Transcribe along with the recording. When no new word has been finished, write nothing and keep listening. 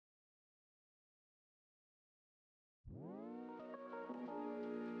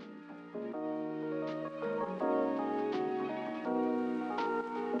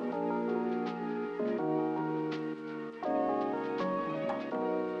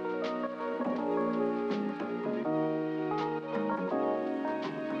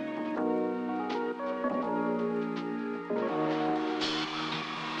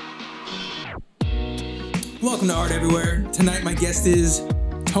Welcome to Art Everywhere. Tonight my guest is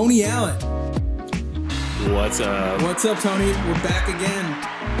Tony Allen. What's up? What's up, Tony? We're back again.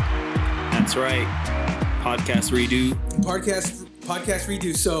 That's right. Podcast redo. Podcast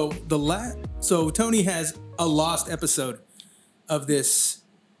redo. So Tony has a lost episode of this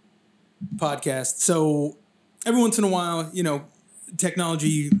podcast. So every once in a while,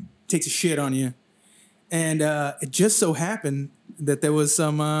 technology takes a shit on you. And it just so happened that there was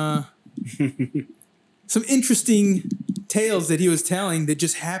some interesting tales that he was telling that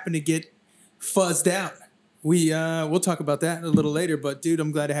just happened to get fuzzed out. We'll talk about that a little later, but dude,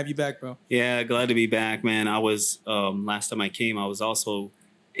 I'm glad to have you back, bro. Yeah, glad to be back, man. I was last time I came, I was also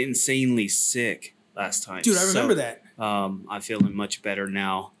insanely sick last time. Dude, I remember that. I'm feeling much better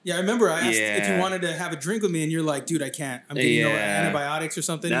now. Yeah, I remember I asked if you wanted to have a drink with me, and you're like, dude, I can't. I'm getting antibiotics or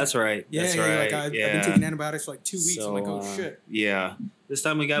something. That's right. That's right. I've been taking antibiotics for like 2 weeks. I'm like, oh shit. Yeah. This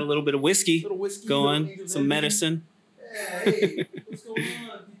time we got a little bit of whiskey, going, some medicine. Hey, what's going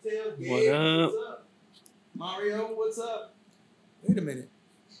on? Detailed Gabe, What up? What's up? Mario, what's up? Wait a minute.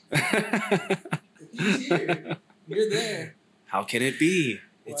 He's here. You're there. How can it be?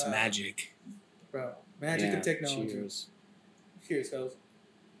 It's Wow. magic. Bro, magic of technology. Cheers. Cheers, fellas.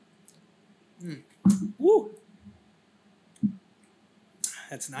 Woo.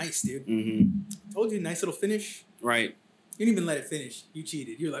 That's nice, dude. Mm-hmm. Told you, nice little finish. Right. You didn't even let it finish. You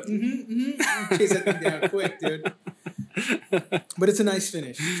cheated. You're like, You chase that thing down quick, dude. But it's a nice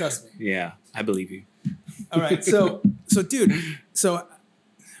finish. Trust me. Yeah, I believe you. All right. So dude,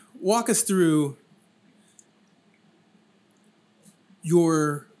 walk us through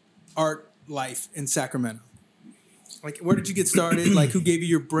your art life in Sacramento. Like, where did you get started? Like, who gave you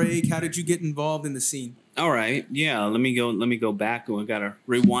your break? How did you get involved in the scene? All right. Yeah. Let me go back. We got to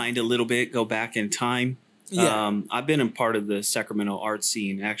rewind a little bit, go back in time. Yeah. I've been a part of the Sacramento art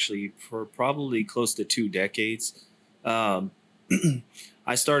scene actually for probably close to 2 decades. I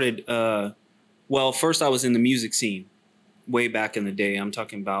started, first I was in the music scene way back in the day. I'm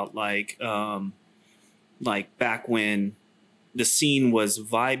talking about like back when the scene was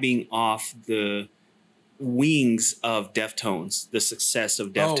vibing off the wings of Deftones, the success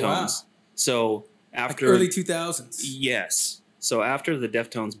of Deftones. Oh, wow. So after like early 2000s. Yes. So after the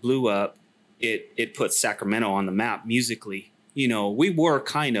Deftones blew up, it put Sacramento on the map musically. We were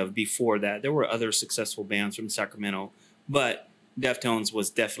kind of before that. There were other successful bands from Sacramento, but Deftones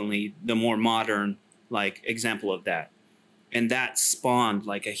was definitely the more modern like example of that. And that spawned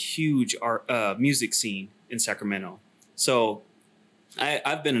like a huge art music scene in Sacramento. So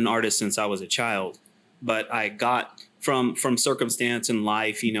I've been an artist since I was a child, but I got from circumstance in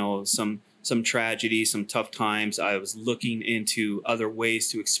life, some tragedy, some tough times. I was looking into other ways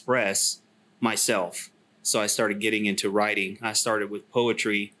to express myself. So I started getting into writing. I started with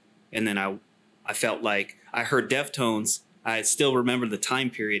poetry, and then I felt like I heard Deftones. I still remember the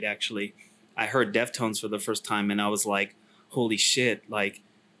time period, actually. I heard Deftones for the first time, and I was like, holy shit, like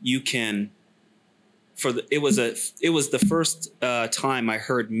you can... It was the first time I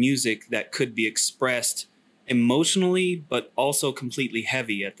heard music that could be expressed emotionally, but also completely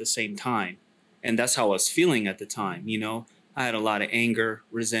heavy at the same time. And that's how I was feeling at the time. I had a lot of anger,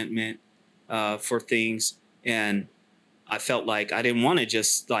 resentment for things. And I felt like I didn't want to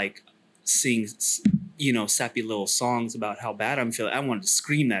just like sing, sappy little songs about how bad I'm feeling. I wanted to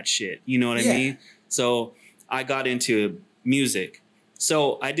scream that shit. You know what I mean? So I got into music.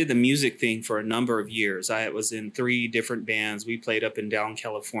 So I did the music thing for a number of years. I was in 3 different bands. We played up and down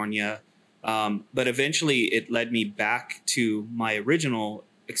California. But eventually it led me back to my original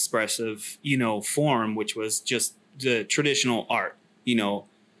expressive, form, which was just the traditional art,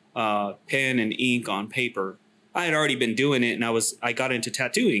 pen and ink on paper. I had already been doing it, and I got into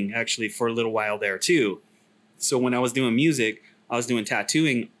tattooing actually for a little while there too. So when I was doing music, I was doing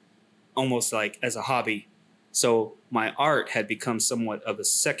tattooing almost like as a hobby. So my art had become somewhat of a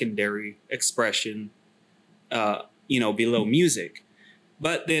secondary expression, below music.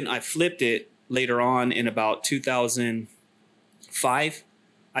 But then I flipped it later on in about 2005.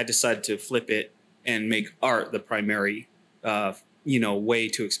 I decided to flip it and make art the primary, way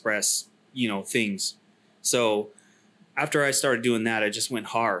to express, things. So after I started doing that, I just went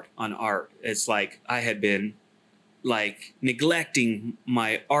hard on art. It's like I had been like neglecting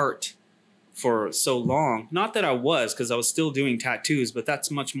my art for so long. Not that I was, because I was still doing tattoos, but that's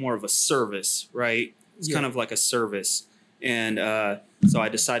much more of a service, right? It's kind of like a service. And so I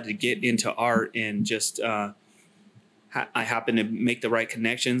decided to get into art and just I happened to make the right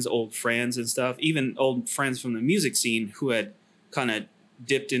connections, old friends and stuff, even old friends from the music scene who had kind of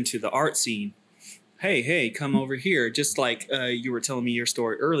dipped into the art scene hey, come over here. Just like you were telling me your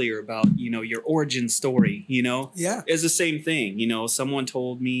story earlier about, your origin story, Yeah. is the same thing. Someone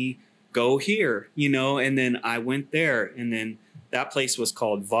told me, go here, and then I went there. And then that place was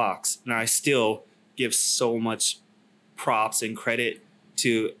called Vox. And I still give so much props and credit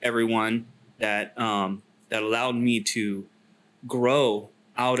to everyone that allowed me to grow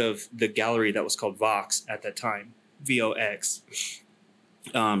out of the gallery that was called Vox at that time, VOX.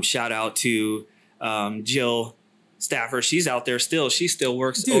 Shout out to Jill Stafford. She's out there still. She still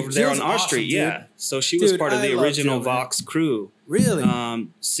works Dude, over there Jill's on our awesome, street. dude. Yeah. So she was Dude, part of I the love original Jill, man. Vox crew. Really?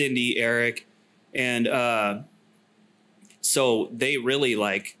 Cindy, Eric, and so they really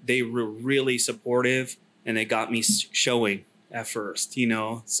they were really supportive, and they got me showing at first.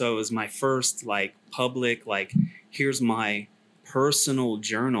 So it was my first public here's my personal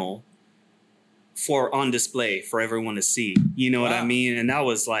journal for on display for everyone to see. You know what I Wow. mean? And that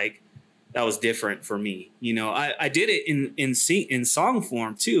was different for me. I did it in song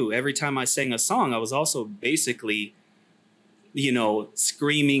form too. Every time I sang a song, I was also basically,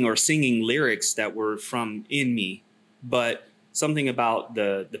 screaming or singing lyrics that were from in me. But something about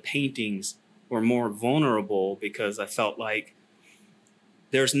the paintings were more vulnerable because I felt like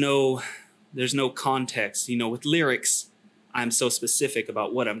there's no context. With lyrics, I'm so specific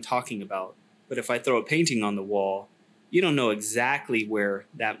about what I'm talking about. But if I throw a painting on the wall, you don't know exactly where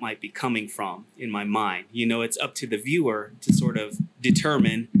that might be coming from in my mind. It's up to the viewer to sort of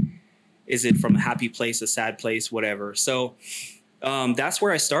determine, is it from a happy place, a sad place, whatever. So that's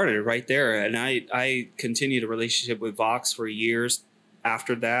where I started right there. And I continued a relationship with Vox for years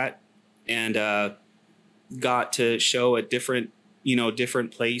after that, and got to show at different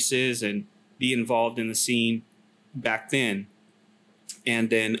places and be involved in the scene back then. And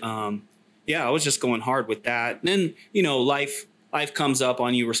then, I was just going hard with that. And then, life comes up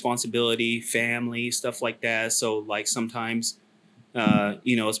on you, responsibility, family, stuff like that. So sometimes,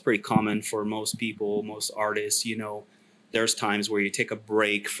 it's pretty common for most people, most artists, there's times where you take a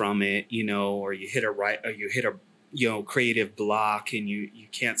break from it, or you hit a creative block and you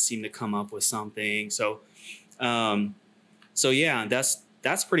can't seem to come up with something. So yeah,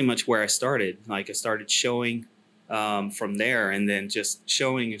 that's pretty much where I started. I started showing from there, and then just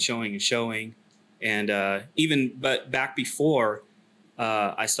showing and showing and showing. And but back before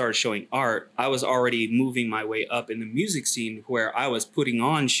I started showing art, I was already moving my way up in the music scene where I was putting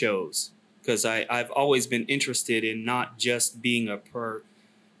on shows, because I've always been interested in not just being a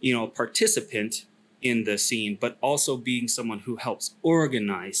participant in the scene, but also being someone who helps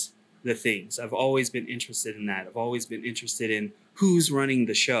organize the things. I've always been interested in that. I've always been interested in who's running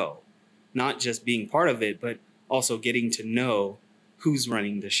the show, not just being part of it, but also getting to know who's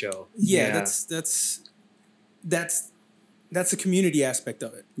running the show. Yeah. that's the community aspect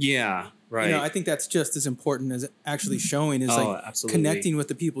of it. Yeah, right. I think that's just as important as actually showing, is absolutely. connecting with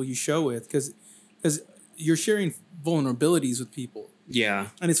the people you show with, because you're sharing vulnerabilities with people. Yeah.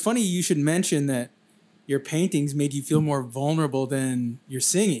 And it's funny you should mention that your paintings made you feel more vulnerable than your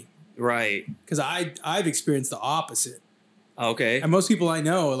singing. Right. Because I've experienced the opposite. Okay. And most people I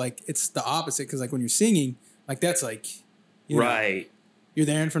know, it's the opposite, because when you're singing, that's right. You're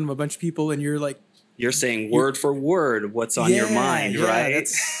there in front of a bunch of people and you're saying word for word what's on your mind, right?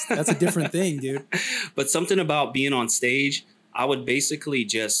 That's a different thing, dude. But something about being on stage, I would basically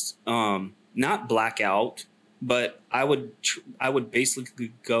just not black out, but I would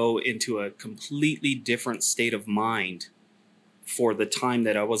basically go into a completely different state of mind for the time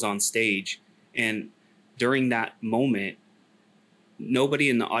that I was on stage. And during that moment, nobody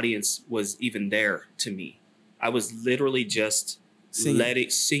in the audience was even there to me. I was literally just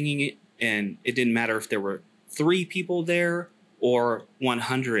singing it, and it didn't matter if there were 3 people there or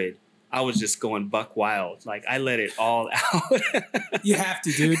 100. I was just going buck wild. I let it all out. You have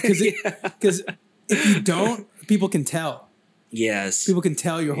to, dude, because if you don't, people can tell. Yes. People can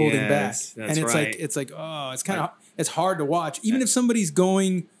tell you're holding back. That's and it's right. it's kind of it's hard to watch. Even if somebody's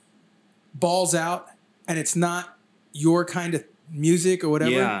going balls out and it's not your kind of music or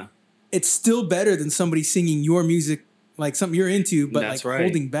whatever, Yeah. it's still better than somebody singing your music, something you're into, but That's right.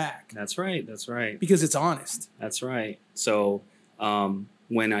 holding back. That's right. That's right. Because it's honest. That's right. So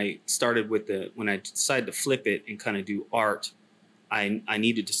when I decided to flip it and kind of do art, I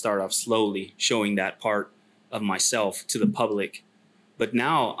needed to start off slowly, showing that part of myself to the public. But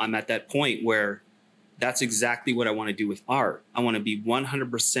now I'm at that point where that's exactly what I want to do with art. I want to be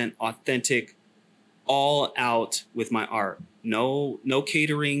 100% authentic, all out with my art. No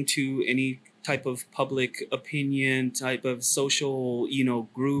catering to any type of public opinion, type of social,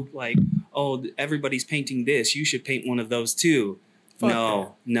 group, everybody's painting this, you should paint one of those too.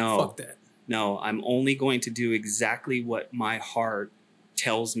 Fuck No. that. No, I'm only going to do exactly what my heart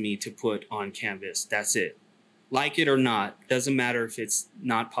tells me to put on canvas. That's it. Like it or not, doesn't matter if it's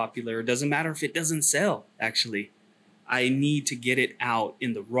not popular, doesn't matter if it doesn't sell, actually. I need to get it out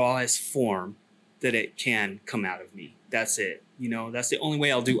in the rawest form that it can come out of me. That's it. You know, that's the only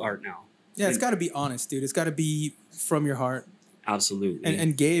way I'll do art now. Yeah, it's got to be honest, dude. It's got to be from your heart. Absolutely.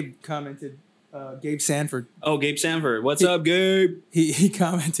 And Gabe commented, Gabe Sanford. Oh, Gabe Sanford. What's up, Gabe? He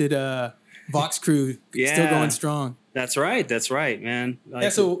commented, Vox Crew still going strong. That's right. That's right, man. Yeah,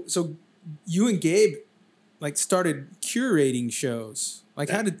 so you and Gabe like started curating shows. Like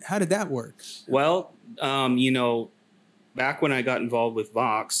how did that work? Well, you know, back when I got involved with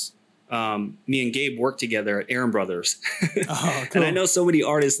Vox, me and Gabe worked together at Aaron Brothers. Oh, cool. And I know so many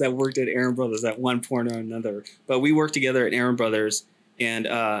artists that worked at Aaron Brothers at one point or another. But we worked together at Aaron Brothers, and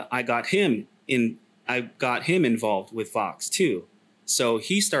I got him involved with Vox too. So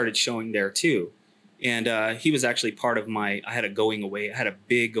he started showing there too. And he was actually part of I had a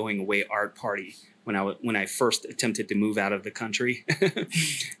big going away art party when I first attempted to move out of the country.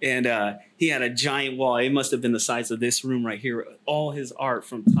 And he had a giant wall. It must have been the size of this room right here. All his art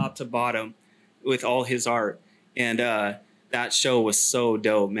from top to bottom with all his art. And that show was so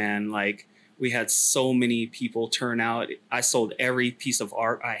dope, man. Like, we had so many people turn out. I sold every piece of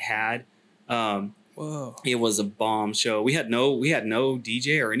art I had. Whoa. It was a bomb show. We had no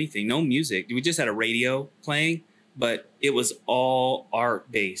DJ or anything, no music. We just had a radio playing, but it was all art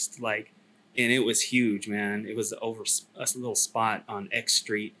based. Like, and it was huge, man. It was over a little spot on X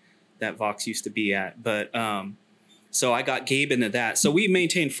Street that Vox used to be at. But so I got Gabe into that. So we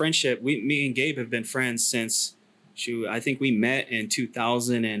maintained friendship. Me and Gabe have been friends since, I think we met in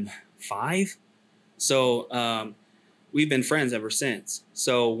 2005. So we've been friends ever since.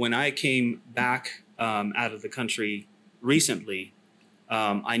 So when I came back out of the country recently,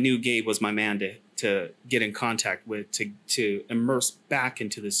 I knew Gabe was my man to get in contact with, to immerse back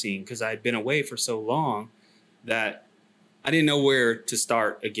into the scene, because I had been away for so long that I didn't know where to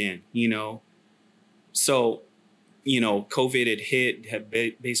start again, you know? So, you know, COVID had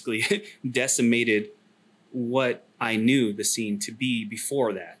basically decimated what I knew the scene to be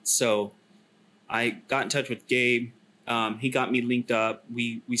before that. So I got in touch with Gabe. He got me linked up.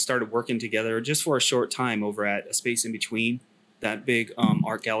 We started working together just for a short time over at A Space in Between, that big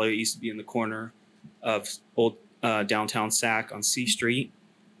art gallery used to be in the corner of old downtown Sac on C Street.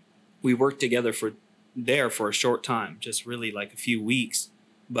 We worked together for a short time, just really like a few weeks.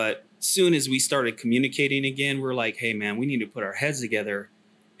 But soon as we started communicating again, we're like, hey, man, we need to put our heads together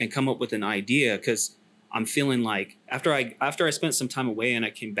and come up with an idea, because I'm feeling like after I spent some time away and I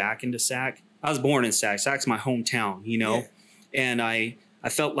came back into Sac. I was born in Sac. Sac's my hometown, you know? Yeah. And I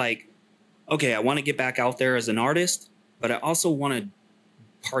felt like, okay, I want to get back out there as an artist, but I also want to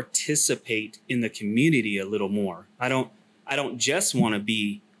participate in the community a little more. I don't just want to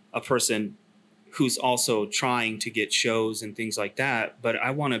be a person who's also trying to get shows and things like that, but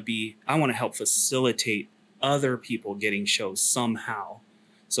I want to help facilitate other people getting shows somehow.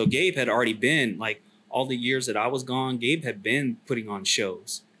 So Gabe had already been, like, all the years that I was gone, Gabe had been putting on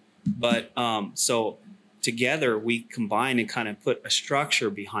shows. But so together we combined and kind of put a structure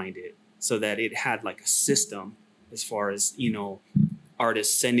behind it so that it had like a system, as far as, you know,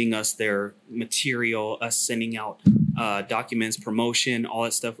 artists sending us their material, us sending out documents, promotion, all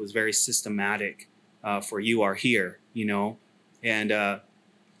that stuff was very systematic for You Are Here, you know? And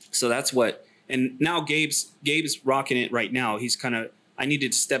so that's what, and now Gabe's rocking it right now. He's kind of, I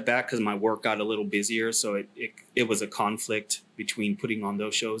needed to step back because my work got a little busier. So it was a conflict between putting on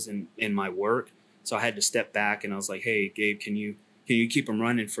those shows and my work. So I had to step back, and I was like, hey, Gabe, can you keep them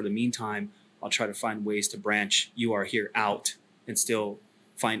running for the meantime? I'll try to find ways to branch You Are Here out and still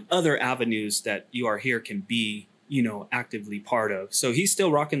find other avenues that You Are Here can be, you know, actively part of. So he's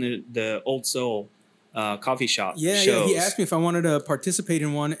still rocking the Old Soul coffee shop shows. Yeah, he asked me if I wanted to participate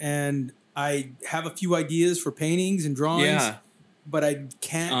in one, and I have a few ideas for paintings and drawings. Yeah. But I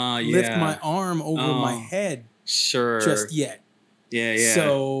can't lift my arm over my head just yet. Yeah.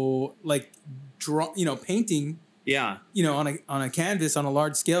 So like painting, on a canvas on a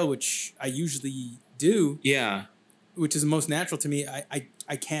large scale, which I usually do. Yeah. Which is the most natural to me.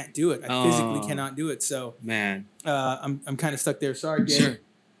 I can't do it. I physically cannot do it. So man, I'm kind of stuck there. Sorry, Gabe. Sure.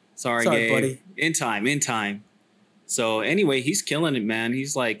 Sorry, Gabe. Buddy. In time. So anyway, he's killing it, man.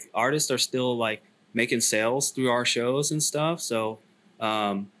 He's like, artists are still like making sales through our shows and stuff. So,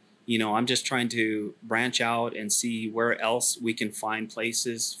 I'm just trying to branch out and see where else we can find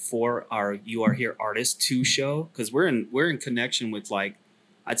places for our You Are Here artists to show. Cause we're in connection with, like,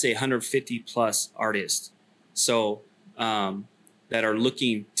 I'd say 150 plus artists. So, that are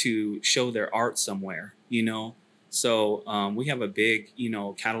looking to show their art somewhere, you know. So we have a big, you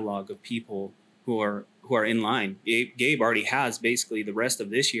know, catalog of people who are in line. Gabe already has basically the rest of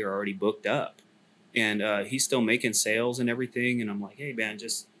this year already booked up, and he's still making sales and everything. And I'm like, hey man,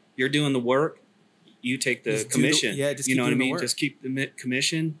 just you're doing the work, you take the commission. Just you keep know what I doing the mean? work. Just keep the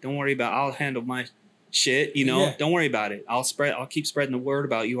commission. Don't worry about. I'll handle my shit. You know, Yeah. don't worry about it. I'll keep spreading the word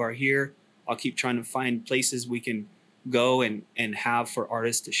about you are here. I'll keep trying to find places we can go and have for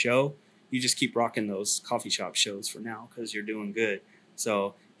artists to show. You just keep rocking those coffee shop shows for now because you're doing good.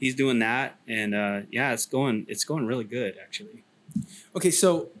 So he's doing that, and yeah, it's going really good actually. Okay,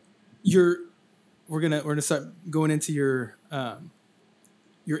 so we're gonna start going into your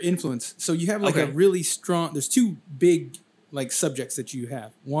influence. So you have like a really strong. There's two big like subjects that you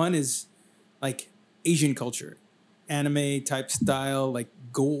have. One is like Asian culture, anime type style, like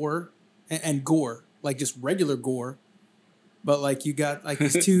gore and gore, like just regular gore. But like you got like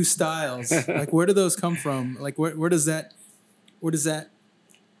these two styles. Like where do those come from? Like where does that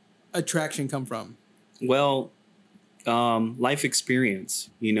attraction come from? Well, life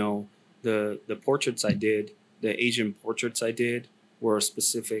experience. You know, the portraits I did, the Asian portraits I did were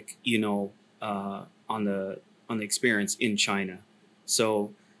specific. You know, on the experience in China.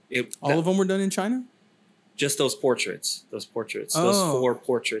 So all of them were done in China. Just those portraits, those 4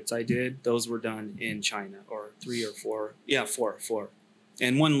 portraits I did, those were done in China, or 3 or 4. Yeah, four,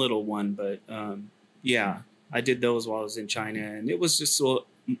 and one little one. But yeah, I did those while I was in China, and it was just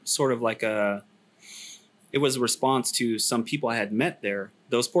sort of like it was a response to some people I had met there.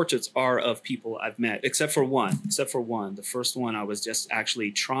 Those portraits are of people I've met, except for one. The first one, I was just actually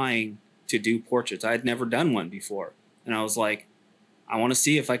trying to do portraits. I had never done one before, and I was like, I want to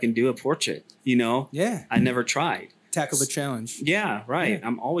see if I can do a portrait, you know? Yeah. I never tried. Tackle the challenge. Yeah, right. Yeah.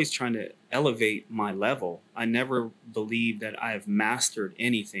 I'm always trying to elevate my level. I never believe that I have mastered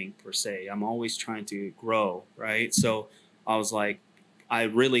anything per se. I'm always trying to grow, right? So I was like, I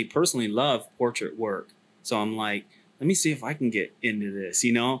really personally love portrait work. So I'm like, let me see if I can get into this,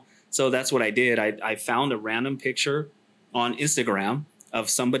 you know? So that's what I did. I found a random picture on Instagram of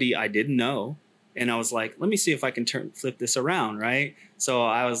somebody I didn't know. And I was like, let me see if I can flip this around, right? So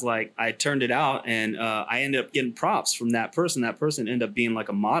I was like, I turned it out, and I ended up getting props from that person. That person ended up being like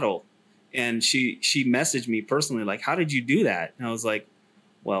a model. And she messaged me personally, like, how did you do that? And I was like,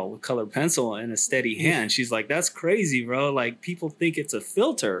 well, with colored pencil and a steady hand. She's like, that's crazy, bro. Like, people think it's a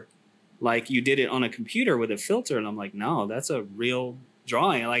filter. Like, you did it on a computer with a filter. And I'm like, no, that's a real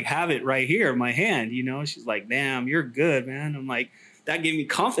drawing. I like have it right here in my hand, you know? She's like, damn, you're good, man. I'm like, that gave me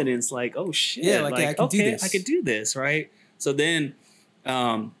confidence, like, oh shit, yeah, like I can do this. I could do this, right? So then,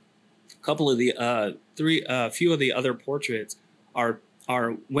 a couple of the few of the other portraits are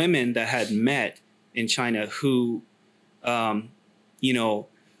women that had met in China who, you know,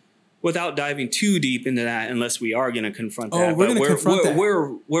 without diving too deep into that, unless we are going to confront that. We're going to confront that.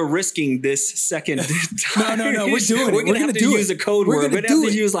 We're risking this second time. No, we're doing it. We're going to have to use a code word. We're going to have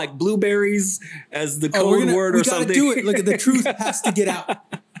to use like blueberries as the code word or something. We got to do it. Look, the truth has to get out.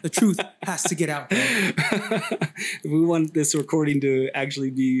 The truth has to get out. If we want this recording to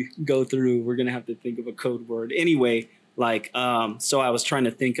actually go through, we're going to have to think of a code word. Anyway, like, so I was trying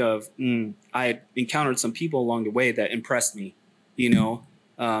to think of, I had encountered some people along the way that impressed me, you know,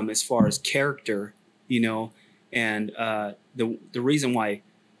 as far as character, you know, and the reason why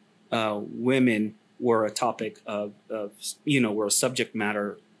women were a topic of you know, were a subject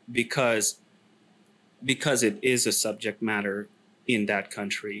matter because it is a subject matter in that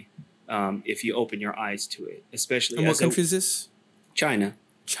country. If you open your eyes to it, especially. And what country is this? China.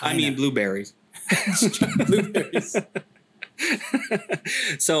 I mean blueberries. Blueberries.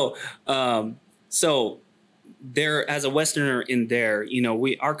 So there, as a Westerner in there, you know,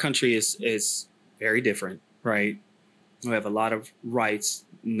 our country is very different, right? We have a lot of rights,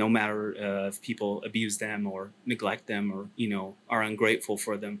 no matter if people abuse them or neglect them or, you know, are ungrateful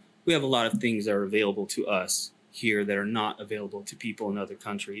for them. We have a lot of things that are available to us here that are not available to people in other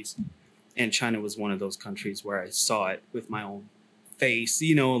countries. And China was one of those countries where I saw it with my own face,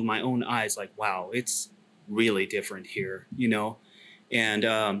 you know, my own eyes, like, wow, it's really different here, you know?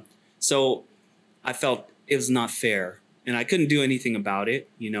 And so I felt it was not fair, and I couldn't do anything about it.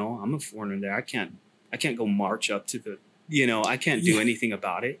 You know, I'm a foreigner there. I can't go march up to the, you know, I can't do anything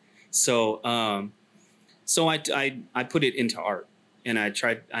about it. So, so I put it into art, and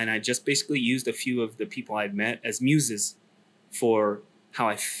I just basically used a few of the people I'd met as muses for how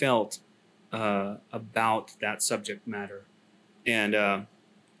I felt about that subject matter. And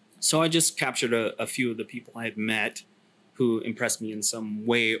so I just captured a few of the people I had met who impressed me in some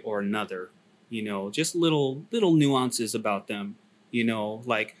way or another. You know, just little nuances about them You know,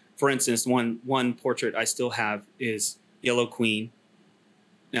 like for instance, one portrait I still have is Yellow Queen.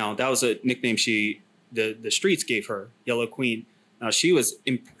 Now that was a nickname the streets gave her, Yellow Queen. Now she was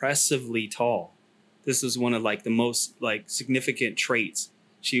impressively tall. This is one of like the most like significant traits.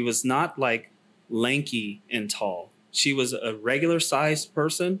 She was not like lanky and tall. She was a regular sized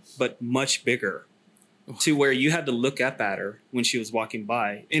person, but much bigger, to where you had to look up at her when she was walking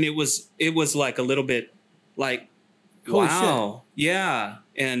by. And it was like a little bit like, Holy wow. Shit. Yeah.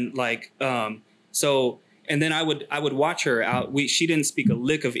 And like, so, and then I would watch her out. She didn't speak a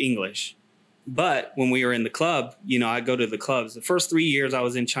lick of English, but when we were in the club, you know, I go to the clubs. The first 3 years I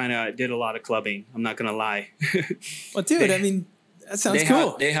was in China, I did a lot of clubbing. I'm not going to lie. Well, dude, I mean, that sounds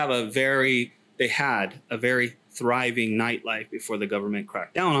cool. They had a very thriving nightlife before the government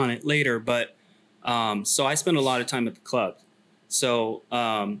cracked down on it later. But, so I spent a lot of time at the club. So,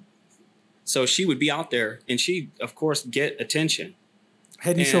 so she would be out there and she'd of course get attention.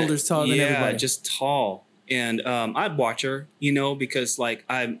 Head and shoulders taller than everybody. Yeah, just tall. And, I'd watch her, you know, because like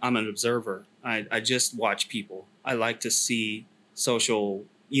I'm an observer. I just watch people. I like to see social,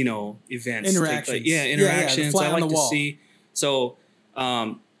 you know, events. Interactions. Interactions. Yeah, I like to see. So,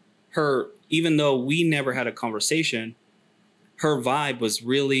 her, even though we never had a conversation, her vibe was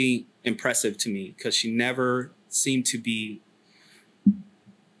really impressive to me because she never seemed to be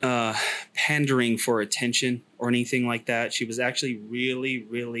pandering for attention or anything like that. She was actually really,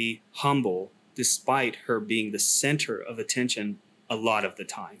 really humble, despite her being the center of attention a lot of the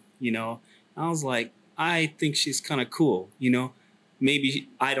time. You know, I was like, I think she's kind of cool. You know, maybe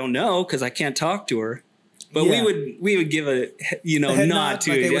I don't know because I can't talk to her. But we would give a, you know, nod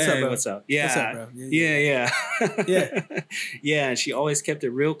to, like, hey, what's up? Yeah. What's up, bro? Yeah. Yeah. And she always kept it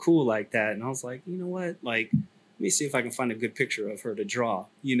real cool like that. And I was like, you know what? Like, let me see if I can find a good picture of her to draw,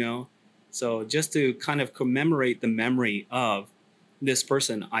 you know? So just to kind of commemorate the memory of this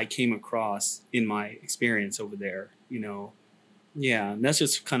person I came across in my experience over there, you know? Yeah. And that's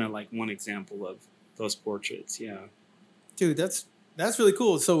just kind of like one example of those portraits. Yeah. Dude, that's really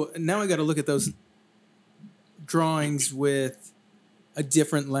cool. So now I got to look at those drawings with a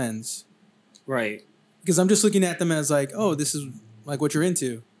different lens, right? Because I'm just looking at them as like, oh, this is like what you're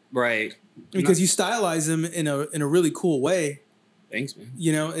into, right? Because you stylize them in a really cool way. Thanks, man.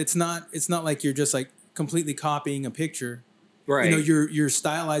 You know, it's not like you're just like completely copying a picture, right? You know, you're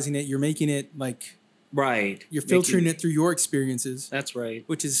stylizing it, you're making it like, right? You're filtering it through your experiences. That's right.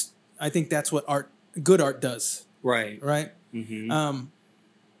 Which is, I think that's what good art does. Right. Right. Mm-hmm.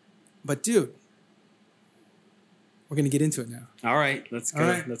 But dude, we're gonna get into it now. All right, let's go.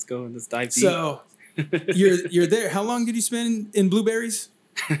 Right. Let's go. Let's dive deep. So, you're there. How long did you spend in Blueberries?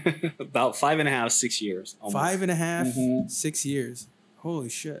 About 5.5, 6 years. Almost. 5.5, 6 years. Holy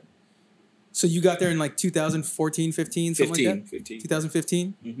shit! So you got there in like 2014, 15, something like that.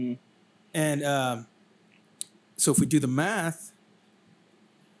 2015. Mm-hmm. And so if we do the math,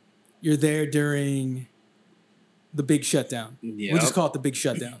 you're there during the big shutdown. Yeah. We'll just call it the big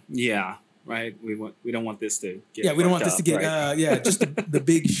shutdown. Yeah. Right. We don't want this to get. Yeah, we don't want this to get. Right? Just the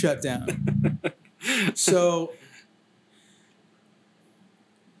big shutdown. So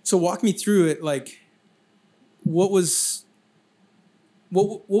walk me through it. Like, what was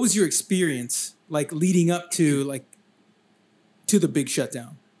your experience like leading up to the big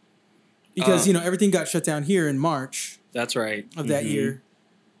shutdown? Because you know everything got shut down here in March. That's right. Of that year.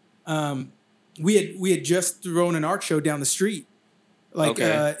 We had just thrown an art show down the street.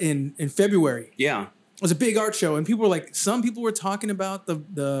 In February. Yeah. It was a big art show, and people were like, some people were talking about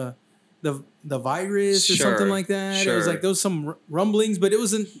the virus or something like that. Sure. It was like there was some rumblings, but it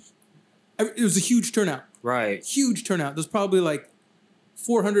was a huge turnout. Right. Huge turnout. There's probably like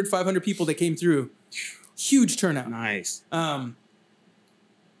 400, 500 people that came through. Huge turnout. Nice. And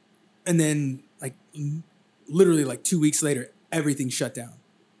then like literally like 2 weeks later, everything shut down.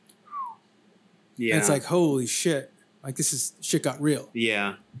 Yeah. And it's like, holy shit. Like shit got real.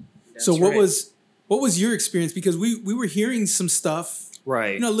 Yeah. So what was your experience? Because we were hearing some stuff,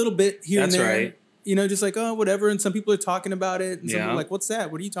 right? You know, a little bit here and there. That's right. You know, just like, oh, whatever. And some people are talking about it. And some people are like, what's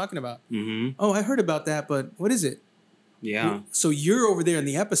that? What are you talking about? Mm-hmm. Oh, I heard about that, but what is it? Yeah. So you're over there in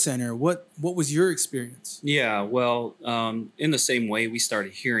the epicenter. What was your experience? Yeah. Well, in the same way, we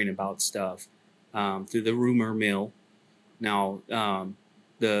started hearing about stuff through the rumor mill. Now,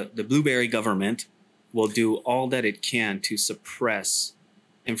 the Blueberry government will do all that it can to suppress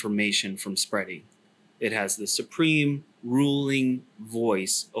information from spreading. It has the supreme ruling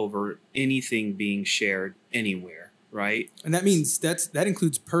voice over anything being shared anywhere, right? And that means that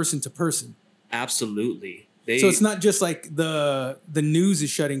includes person to person. Absolutely. So it's not just like the news is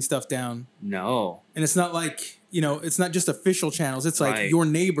shutting stuff down. No. And it's not like it's not just official channels. It's like Right. your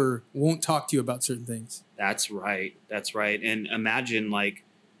neighbor won't talk to you about certain things. That's right. That's right. And imagine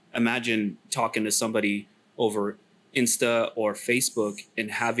talking to somebody over Insta or Facebook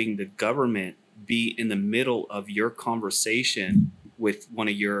and having the government be in the middle of your conversation with one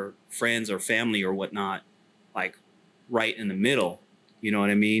of your friends or family or whatnot, like right in the middle. You know what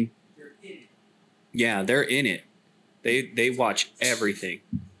I mean? They're in it. Yeah, they're in it. They watch everything.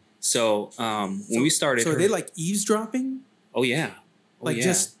 So when we started, so are they like eavesdropping? oh yeah, oh Like yeah.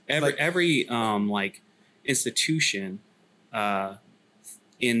 just every like institution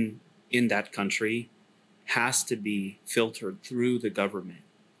in that country has to be filtered through the government.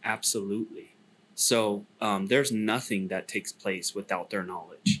 Absolutely. So there's nothing that takes place without their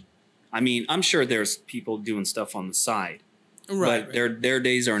knowledge. I mean, I'm sure there's people doing stuff on the side, Right. but their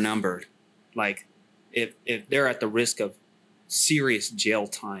days are numbered. Like if they're at the risk of serious jail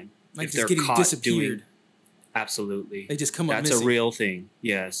time, Like if just they're getting caught disappeared. doing, absolutely, They just come up that's missing. a real thing.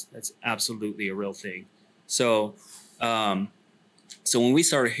 Yes, that's absolutely a real thing. So, so when we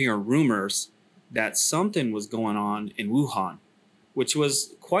started hearing rumors that something was going on in Wuhan, which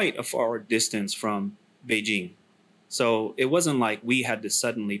was quite a far distance from Beijing, so it wasn't like we had to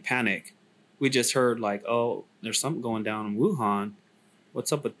suddenly panic. We just heard like, oh, there's something going down in Wuhan.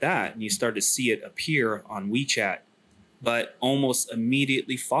 What's up with that? And you start to see it appear on WeChat, but almost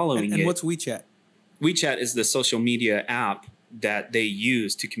immediately following And it. what's WeChat? WeChat is the social media app that they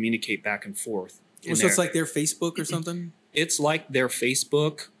use to communicate back and forth. So it's like their Facebook or something? It's like their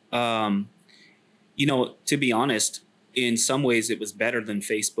Facebook. To be honest, in some ways it was better than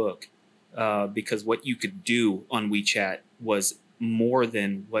Facebook because what you could do on WeChat was more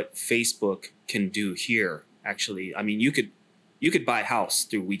than what Facebook can do here. Actually, I mean, you could buy a house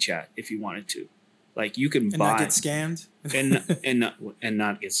through WeChat if you wanted to. Like you can And buy not get scammed? and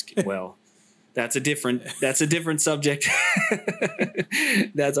not get well. That's a different subject.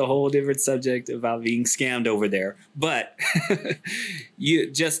 That's a whole different subject about being scammed over there. But you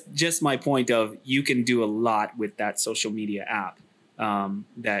just my point of you can do a lot with that social media app.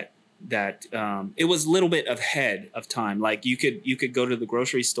 That it was a little bit ahead of time. Like you could go to the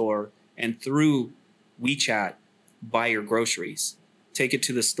grocery store and through WeChat buy your groceries, take it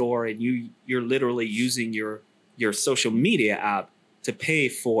to the store, and you're literally using your social media app to pay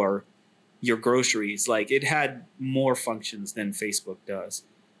for your groceries. Like it had more functions than Facebook does.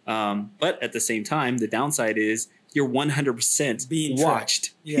 But at the same time, the downside is you're 100% Being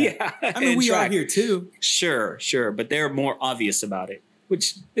watched. Yeah. I mean, we are here too. Sure. But they're more obvious about it,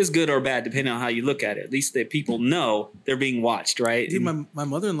 which is good or bad, depending on how you look at it. At least the people know they're being watched, right? Dude, my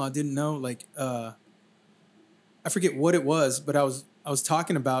mother-in-law didn't know, like, I forget what it was, but I was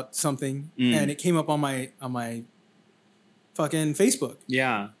talking about something and it came up on my fucking Facebook.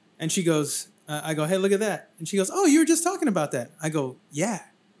 Yeah. And she goes, I go, hey, look at that. And she goes, oh, you were just talking about that. I go, yeah.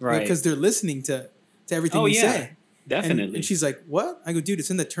 Right. Because they're listening to everything we say. Definitely. And she's like, what? I go, dude,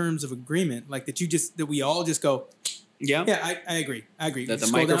 it's in the terms of agreement. Like that we all just go, yeah, I agree. That the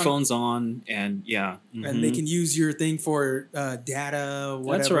microphone's on and yeah. Mm-hmm. And they can use your thing for data,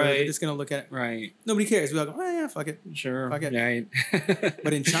 whatever. That's right. They're just going to look at it. Right. Nobody cares. We all go, oh, yeah, fuck it. Sure. Fuck it. Right.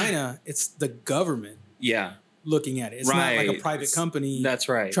 But in China, it's the government. Yeah. Looking at it. It's not like a private company. That's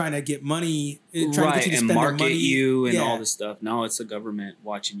right. Trying to get money. Trying to get you to and spend market their money. you and all this stuff. No, it's the government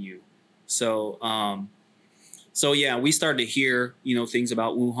watching you. So, yeah, we started to hear, things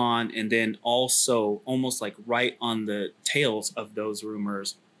about Wuhan, and then also almost like right on the tails of those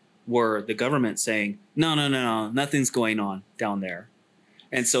rumors were the government saying, no, nothing's going on down there.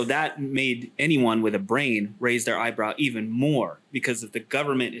 And so that made anyone with a brain raise their eyebrow even more, because if the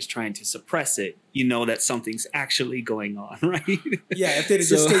government is trying to suppress it, that something's actually going on, right? Yeah, if they'd have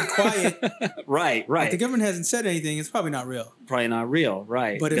just stayed quiet. Right. If the government hasn't said anything, it's probably not real. Probably not real,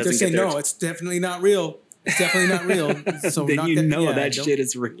 right. But if they're saying, no, it's definitely not real. It's definitely not real. So then that shit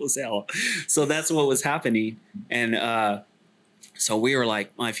is real as hell. So that's what was happening. And so we were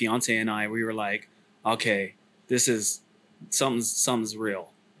like, my fiance and I, we were like, okay, this is something's real.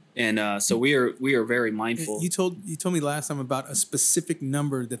 And so we are very mindful. You told me last time about a specific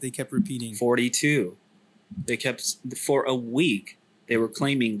number that they kept repeating. 42. They kept for a week. They were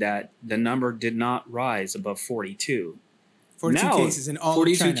claiming that the number did not rise above 42. 42 cases in all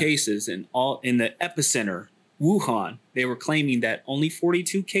 42 China. cases in the epicenter, Wuhan. They were claiming that only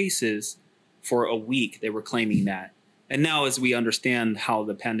 42 cases for a week. They were claiming that. And now, as we understand how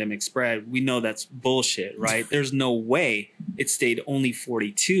the pandemic spread, we know that's bullshit, right? There's no way it stayed only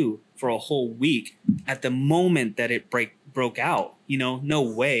 42 for a whole week at the moment that it broke out. No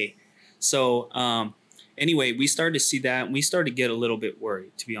way. So anyway, we started to see that, and we started to get a little bit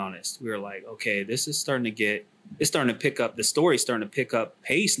worried, to be honest. We were like, okay, this is starting to get it's starting to pick up, the story's starting to pick up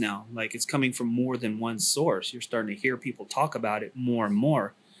pace now. Like it's coming from more than one source. You're starting to hear people talk about it more and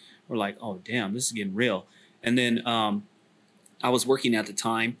more. We're like, oh damn, this is getting real. And then I was working at the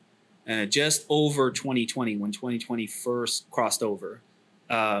time, just over 2020, when 2020 first crossed over.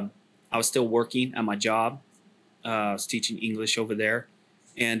 I was still working at my job. I was teaching English over there,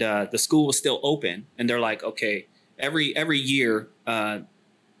 and the school was still open. And they're like, okay, every year,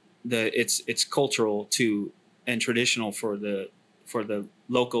 it's cultural to and traditional for the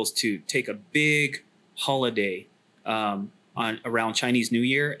locals to take a big holiday on around Chinese New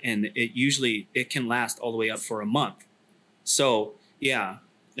Year, and it can last all the way up for a month. So yeah,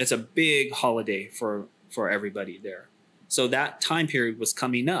 it's a big holiday for everybody there. So that time period was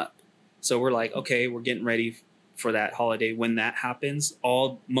coming up. So we're like, okay, we're getting ready for that holiday. When that happens,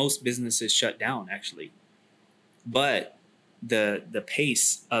 most businesses shut down actually. But the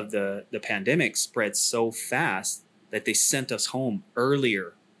pace of the pandemic spread so fast that they sent us home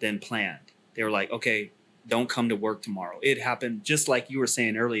earlier than planned. They were like, okay, don't come to work tomorrow. It happened just like you were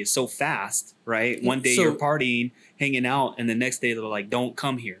saying earlier, so fast, right? One day you're partying, hanging out, and the next day they're like, don't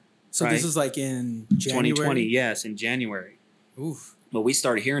come here. So right? This is like in January? 2020, yes, in January. Oof. But we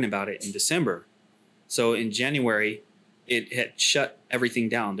started hearing about it in December. So in January, it had shut everything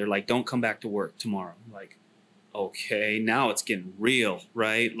down. They're like, don't come back to work tomorrow. Like, okay, now it's getting real,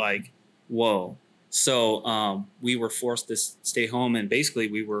 right? Like, whoa. So we were forced to stay home, and basically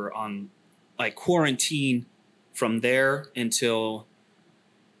we were on like quarantine from there until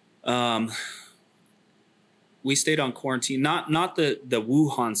we stayed on quarantine, not the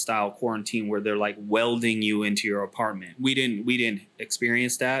Wuhan style quarantine where they're like welding you into your apartment. We didn't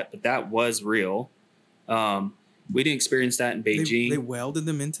experience that, but that was real. We didn't experience that in Beijing. They welded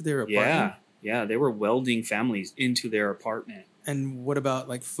them into their apartment? Yeah, they were welding families into their apartment. And what about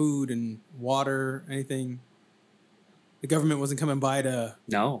like food and water, anything? The government wasn't coming by to...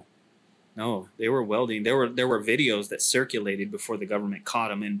 No, they were welding. There were videos that circulated before the government caught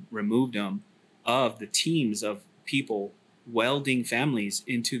them and removed them of the teams of people welding families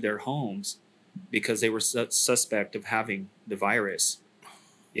into their homes because they were suspect of having the virus.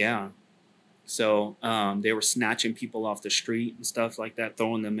 Yeah. So they were snatching people off the street and stuff like that,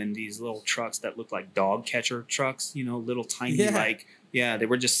 throwing them in these little trucks that looked like dog catcher trucks, little tiny, they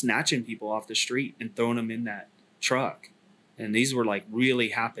were just snatching people off the street and throwing them in that truck. And these were like really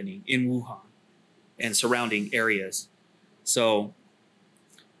happening in Wuhan and surrounding areas. So,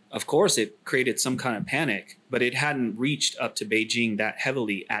 of course, it created some kind of panic, but it hadn't reached up to Beijing that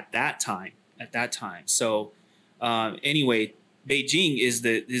heavily at that time. So, anyway, Beijing is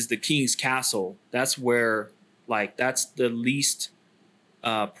the king's castle. That's where, like, that's the least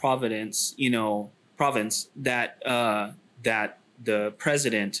province that the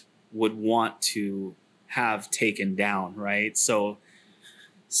president would want to have taken down, right? So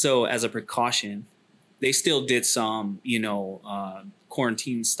as a precaution, they still did some,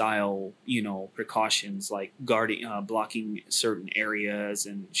 quarantine style, precautions like guarding, blocking certain areas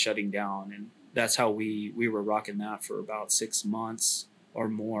and shutting down. And that's how we were rocking that for about 6 months or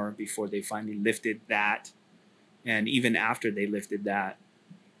more before they finally lifted that. And even after they lifted that,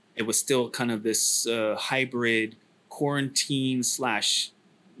 it was still kind of this hybrid quarantine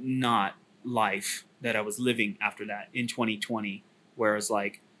 / not life that I was living after that in 2020. Whereas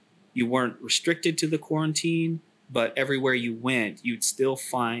like you weren't restricted to the quarantine, but everywhere you went, you'd still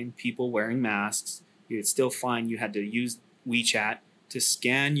find people wearing masks. You'd still find you had to use WeChat to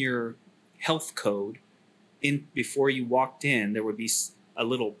scan your health code in before you walked in. There would be a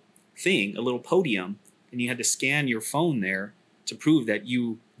little podium, and you had to scan your phone there to prove that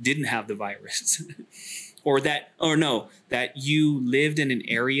you didn't have the virus that you lived in an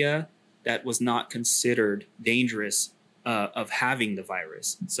area that was not considered dangerous of having the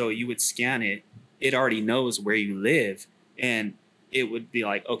virus. So you would scan it. It already knows where you live, and it would be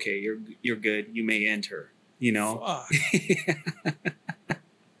like, okay, you're good. You may enter. Fuck.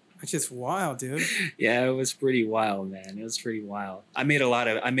 That's just wild, dude. Yeah, it was pretty wild, man. It was pretty wild. I made a lot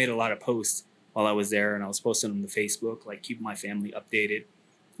of posts while I was there, and I was posting them to Facebook, like keeping my family updated.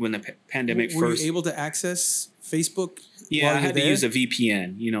 When the pandemic were first, you able to access Facebook? Yeah, I had to use a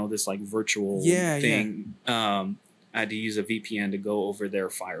VPN. This like virtual thing. Yeah. I had to use a VPN to go over their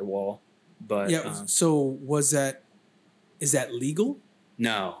firewall. But so is that legal?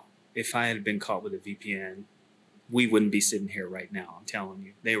 No. If I had been caught with a VPN, we wouldn't be sitting here right now. I'm telling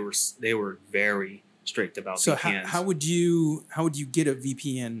you, they were very strict about VPNs. So how would you get a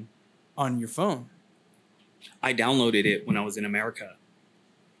VPN on your phone? I downloaded it when I was in America.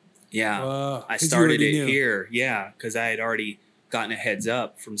 Yeah, I 'cause started you it already knew. here. Yeah, because I had already gotten a heads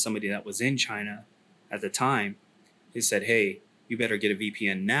up from somebody that was in China, at the time. They said, hey, you better get a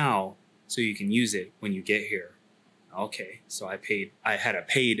VPN now so you can use it when you get here. Okay, so I had a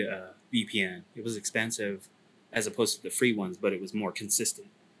paid VPN. It was expensive as opposed to the free ones, but it was more consistent.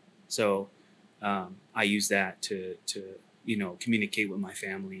 So I used that to communicate with my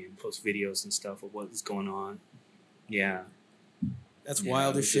family and post videos and stuff of what was going on. Yeah. That's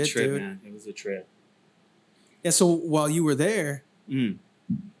wild as shit, dude. Man. It was a trip. Yeah, so while you were there,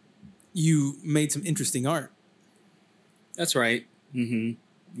 you made some interesting art. That's right. Mm-hmm.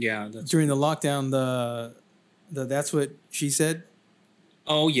 Yeah. During the lockdown, the That's What She Said.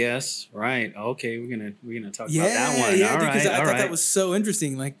 Oh yes, right. Okay, we're gonna talk about that one. Yeah, because I thought that was so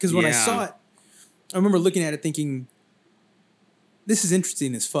interesting. Like, because when I saw it, I remember looking at it thinking, "This is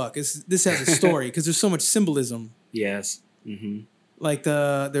interesting as fuck. This has a story because there's so much symbolism." Yes. Mm-hmm. Like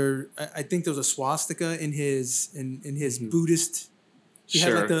I think there was a swastika in his Buddhist. He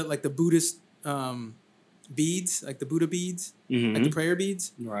had like the Buddhist beads, like the Buddha beads, like the prayer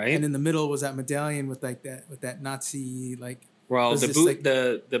beads, right? And in the middle was that medallion with that Nazi like. Well,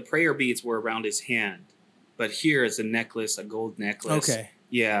 the prayer beads were around his hand, but here is a necklace, a gold necklace. Okay.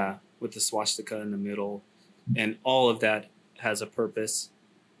 Yeah, with the swastika in the middle, and all of that has a purpose.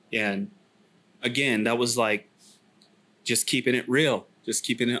 And again, that was like just keeping it real, just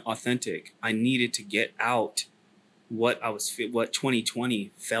keeping it authentic. I needed to get out what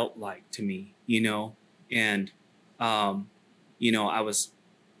 2020 felt like to me, and I was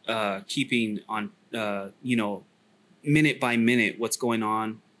keeping on, minute by minute what's going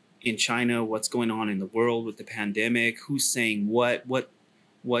on in China, what's going on in the world with the pandemic, who's saying what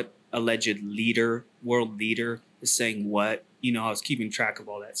alleged world leader is saying what. I was keeping track of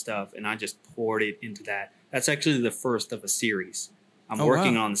all that stuff, and I just poured it into that. That's actually the first of a series. I'm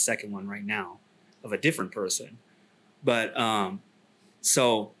working on the second one right now of a different person. But I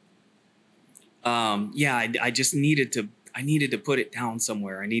just needed to put it down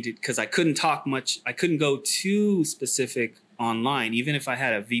somewhere. Because I couldn't talk much. I couldn't go too specific online. Even if I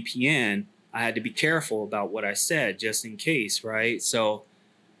had a VPN, I had to be careful about what I said just in case, right? So,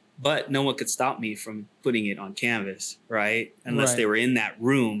 but no one could stop me from putting it on canvas, right? Unless they were in that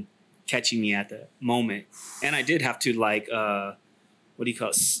room catching me at the moment. And I did have to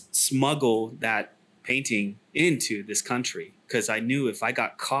smuggle that painting into this country because I knew if I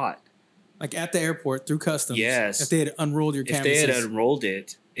got caught, like at the airport through customs. Yes. If they had unrolled your canvases. If they had unrolled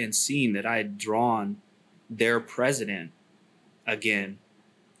it and seen that I had drawn their president again,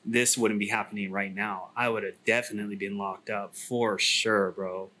 this wouldn't be happening right now. I would have definitely been locked up for sure,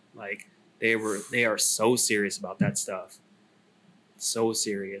 bro. Like they are so serious about that stuff. So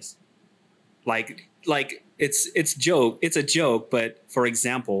serious. Like it's a joke, but for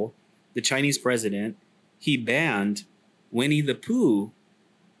example, the Chinese president, he banned Winnie the Pooh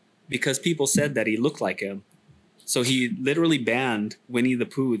because people said that he looked like him. So he literally banned Winnie the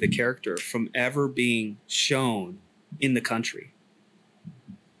Pooh, the character, from ever being shown in the country.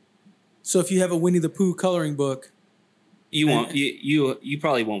 So if you have a Winnie the Pooh coloring book, you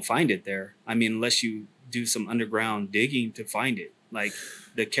probably won't find it there. I mean, unless you do some underground digging to find it. Like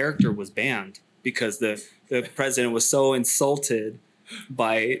the character was banned because the president was so insulted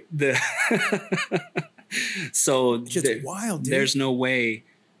by the so it's wild, dude. There's no way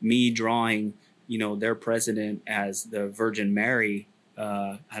me drawing their president as the Virgin Mary.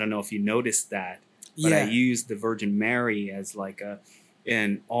 I don't know if you noticed that, but I used the Virgin Mary as like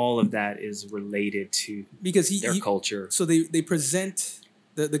and all of that is related to because their culture. So they present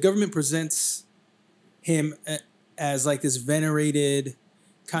the government presents him as like this venerated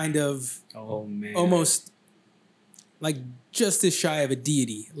kind of almost like just as shy of a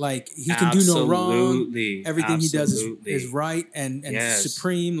deity. Like he can do no wrong. Everything he does is right and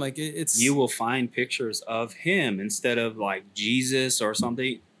supreme. Like it's you will find pictures of him instead of like Jesus or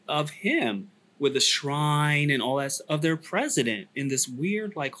something, of him with a shrine and all that of their president in this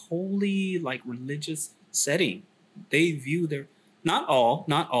weird like holy like religious setting. They view their not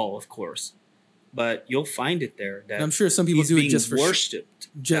all of course, but you'll find it there. That and I'm sure some people do it just for worshipped,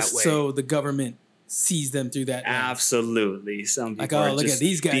 just so the government sees them through that. Absolutely, some people like, are look just at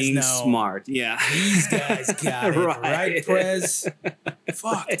these guys being now. Smart. Yeah, these guys got it right, Prez.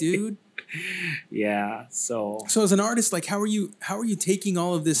 Fuck, dude. Yeah. So as an artist, like, how are you taking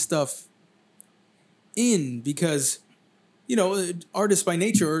all of this stuff in? Because artists by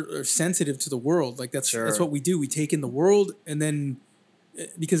nature are sensitive to the world. Like that's what we do. We take in the world, and then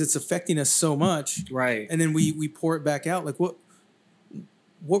because it's affecting us so much, right? And then we pour it back out. Like what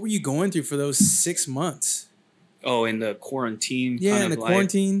were you going through for those 6 months? Oh, in the quarantine. Yeah, in the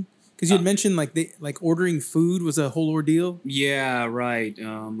quarantine. Because you had mentioned like ordering food was a whole ordeal. Yeah, right.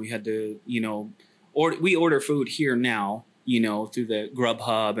 We had to, or we order food here now, through the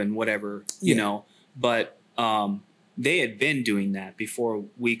Grubhub and whatever, but they had been doing that before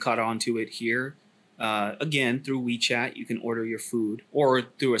we caught on to it here. Again, through WeChat, you can order your food, or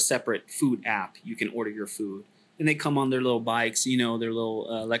through a separate food app, you can order your food. And they come on their little bikes, their little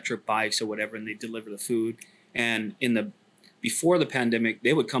electric bikes or whatever, and they deliver the food. And before the pandemic,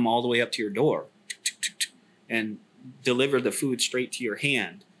 they would come all the way up to your door and deliver the food straight to your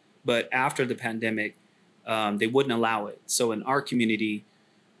hand. But after the pandemic, they wouldn't allow it. So in our community,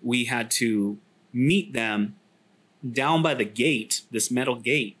 we had to meet them down by the gate, this metal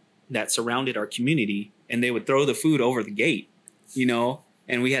gate that surrounded our community, and they would throw the food over the gate,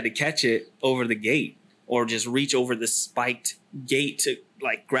 and we had to catch it over the gate or just reach over the spiked gate to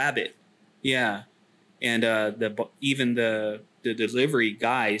like grab it. Yeah. And even the delivery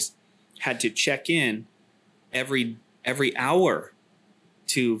guys had to check in every hour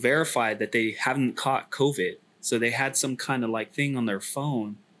to verify that they haven't caught COVID. So they had some kind of like thing on their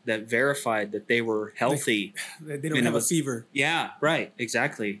phone that verified that they were healthy. They don't have a fever. Yeah, right.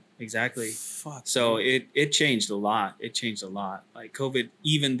 Exactly. Fuck. So it changed a lot. Like COVID,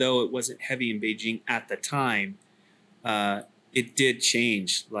 even though it wasn't heavy in Beijing at the time, it did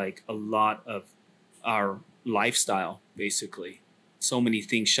change like a lot of our lifestyle, basically. So many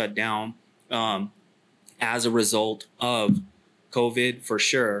things shut down as a result of COVID, for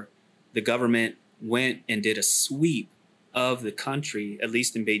sure. The government went and did a sweep of the country, at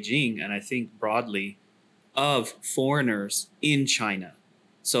least in Beijing, and I think broadly, of foreigners in China.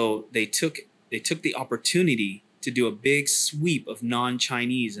 So they took the opportunity to do a big sweep of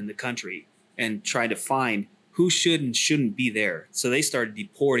non-Chinese in the country and try to find who should and shouldn't be there. So they started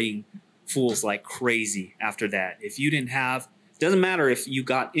deporting fools like crazy after that. If you didn't have, doesn't matter if you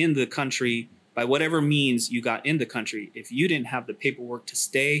got in the country by whatever means you got in the country, if you didn't have the paperwork to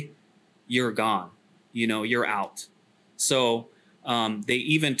stay, you're gone. You're out. So they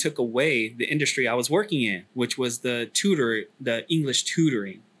even took away the industry I was working in, which was the English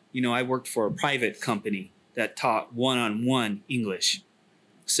tutoring. I worked for a private company that taught one-on-one English.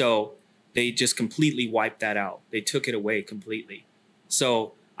 So they just completely wiped that out. They took it away completely.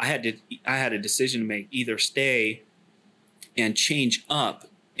 So I had a decision to make: either stay and change up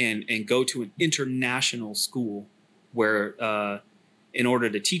and go to an international school where in order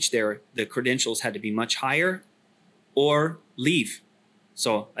to teach there, the credentials had to be much higher, or leave.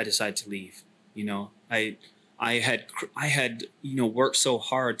 So I decided to leave. I had worked so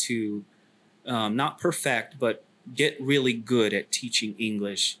hard to not perfect, but get really good at teaching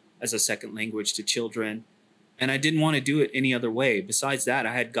English as a second language to children. And I didn't want to do it any other way. Besides that,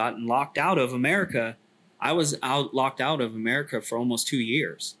 I had gotten locked out of America. I was locked out of America for almost 2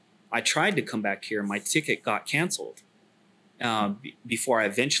 years. I tried to come back here. My ticket got canceled before I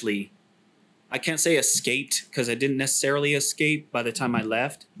eventually, I can't say escaped, because I didn't necessarily escape by the time I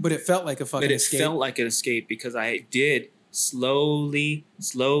left. But it felt like a fucking escape. But it felt like an escape, because I did slowly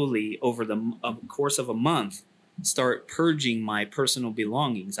over the course of a month start purging my personal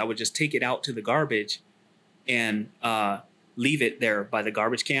belongings. I would just take it out to the garbage and leave it there by the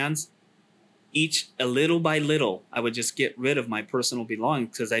garbage cans. Each, a little by little, I would just get rid of my personal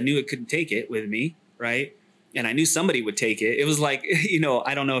belongings, because I knew it couldn't take it with me, right? And I knew somebody would take it. It was like,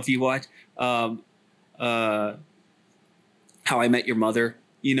 I don't know if you watch How I Met Your Mother.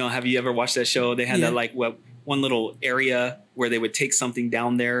 Have you ever watched that show? They had that like one little area where they would take something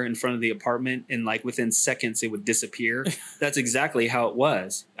down there in front of the apartment, and like within seconds it would disappear. That's exactly how it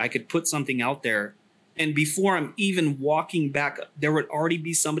was. I could put something out there, and before I'm even walking back, there would already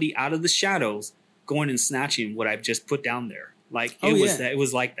be somebody out of the shadows going and snatching what I've just put down there. Like it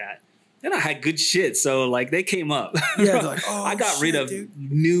was like that. And I had good shit, so like they came up. Yeah, like, oh, I got rid of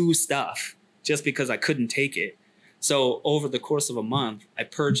new stuff just because I couldn't take it. So over the course of a month, I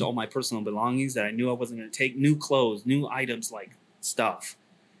purged all my personal belongings that I knew I wasn't going to take, new clothes, new items, like stuff.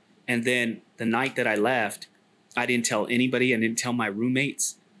 And then the night that I left, I didn't tell anybody. I didn't tell my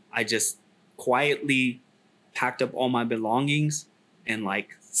roommates. I just quietly packed up all my belongings and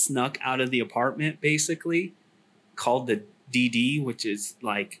like snuck out of the apartment, basically, called the DD, which is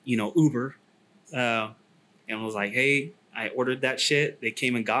like, Uber, and was like, hey, I ordered that shit. They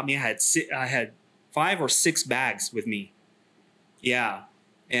came and got me. I had 5 or 6 bags with me. Yeah.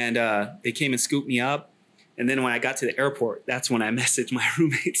 And they came and scooped me up. And then when I got to the airport, that's when I messaged my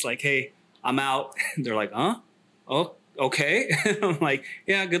roommates like, hey, I'm out. And they're like, huh? Oh, okay. I'm like,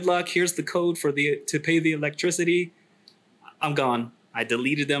 yeah, good luck. Here's the code to pay the electricity. I'm gone. I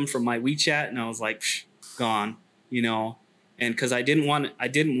deleted them from my WeChat, and I was like, gone, And because I didn't want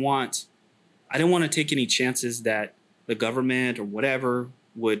to take any chances that the government or whatever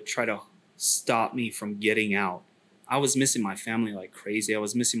would try to stop me from getting out. I was missing my family like crazy. I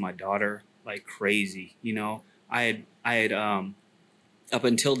was missing my daughter like crazy. You know, I had up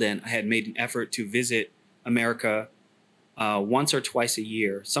until then, I had made an effort to visit America once or twice a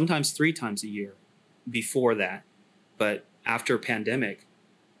year, sometimes 3 times a year before that. But after pandemic,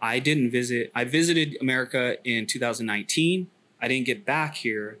 I didn't visit. I visited America in 2019. I didn't get back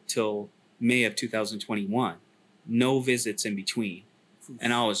here till May of 2021. No visits in between.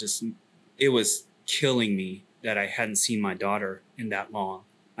 And I was just, it was killing me that I hadn't seen my daughter in that long.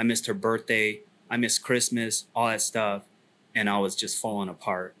 I missed her birthday. I missed Christmas, all that stuff. And I was just falling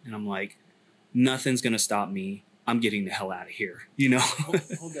apart. And I'm like, nothing's going to stop me. I'm getting the hell out of here, you know? Hold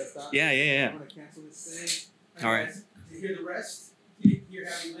that thought. Yeah. I'm going to cancel this thing. All right. Guys, to hear the rest, to hear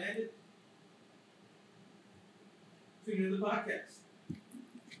how we landed, tune into the podcast.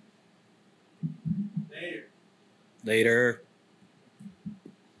 Later.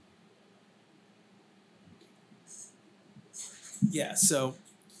 Yeah, so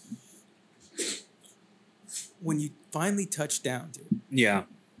when you finally touched down, dude, Yeah.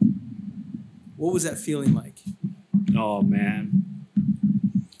 what was that feeling like? Oh, man.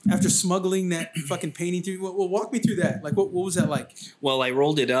 After smuggling that fucking painting through, well, walk me through that. Like, what was that like? Well, I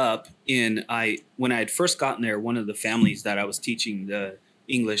rolled it up when I had first gotten there, one of the families that I was teaching the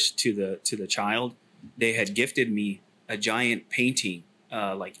English to the child, they had gifted me a giant painting,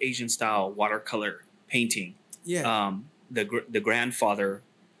 like Asian style watercolor painting. Yeah. The grandfather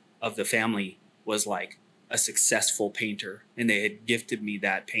of the family was like a successful painter, and they had gifted me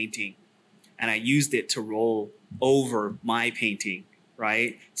that painting, and I used it to roll over my painting.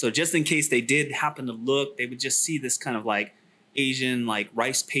 Right. So just in case they did happen to look, they would just see this kind of like Asian, like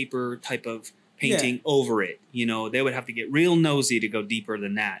rice paper type of painting over it. You know, they would have to get real nosy to go deeper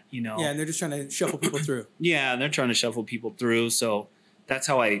than that, you know? Yeah. And they're just trying to shuffle people through. Yeah. They're trying to shuffle people through. So that's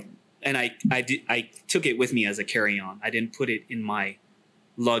how I took it with me as a carry-on. I didn't put it in my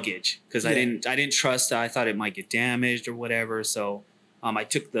luggage because I didn't trust. I thought it might get damaged or whatever. So I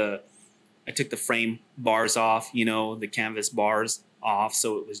took the frame bars off, you know, the canvas bars off,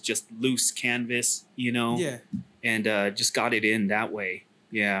 so it was just loose canvas, you know. Yeah. And just got it in that way.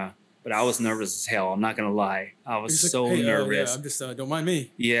 Yeah. But I was nervous as hell. I'm not gonna lie. I was so nervous. Yeah, I'm just don't mind me.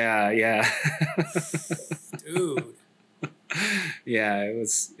 Yeah. Dude. Yeah,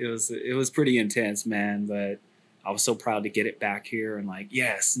 it was pretty intense, man. But I was so proud to get it back here, and like,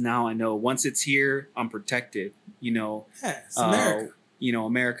 yes, now I know once it's here, I'm protected. You know. Yeah, it's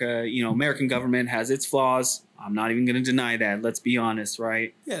America. American government has its flaws. I'm not even going to deny that. Let's be honest,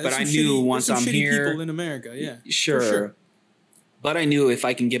 right? Yeah, but I knew once I'm here, people in America, yeah, sure. But I knew if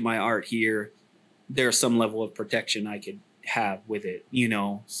I can get my art here, there's some level of protection I could have with it, you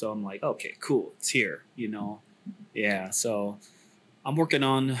know. So I'm like, okay, cool, it's here, you know. Yeah, so I'm working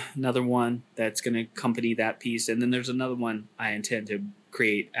on another one that's going to accompany that piece, and then there's another one I intend to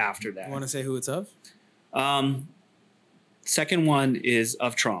create after that. You want to say who it's of? Second one is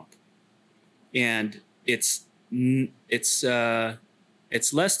of Trump, and it's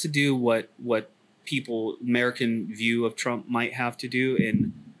less to do what people American view of Trump might have to do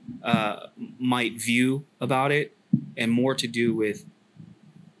and might view about it, and more to do with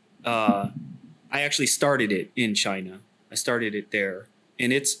I actually started it in China. I started it there,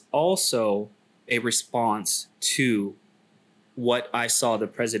 and it's also a response to what I saw the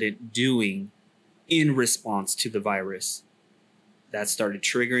president doing in response to the virus. That started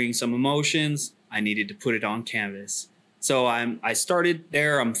triggering some emotions. I needed to put it on canvas. So I started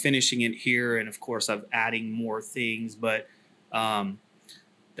there. I'm finishing it here, and of course, I'm adding more things. But that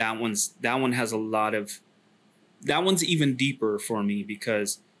one has a lot of. That one's even deeper for me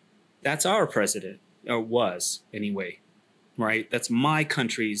because that's our president, or was anyway, right? That's my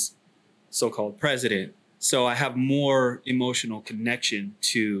country's so-called president. So I have more emotional connection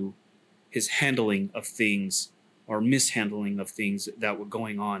to his handling of things or mishandling of things that were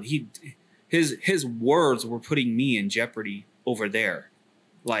going on. His words were putting me in jeopardy over there.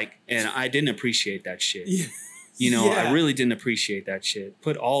 Like, and I didn't appreciate that shit. Yeah. You know, I really didn't appreciate that shit.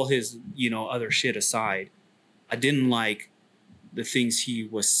 Put all his, other shit aside. I didn't like the things he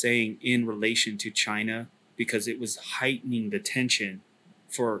was saying in relation to China because it was heightening the tension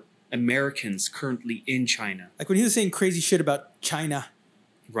for Americans currently in China. Like when he was saying crazy shit about China.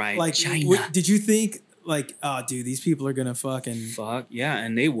 Right. Like, China. Did you think, like, oh, dude, these people are going to fucking... Fuck, yeah,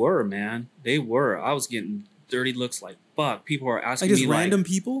 and they were, man. They were. I was getting dirty looks like, fuck. People are asking me, like... Just random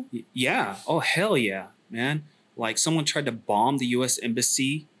people? Yeah. Oh, hell yeah, man. Like, someone tried to bomb the U.S.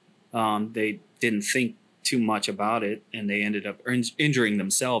 Embassy. They didn't think too much about it, and they ended up injuring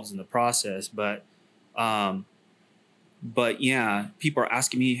themselves in the process. But But yeah, people are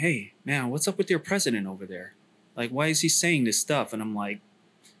asking me, hey, man, what's up with your president over there? Like, why is he saying this stuff? And I'm like,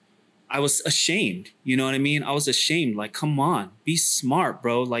 I was ashamed. You know what I mean? I was ashamed. Like, come on, be smart,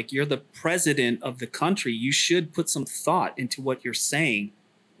 bro. Like, you're the president of the country. You should put some thought into what you're saying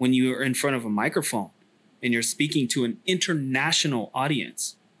when you are in front of a microphone and you're speaking to an international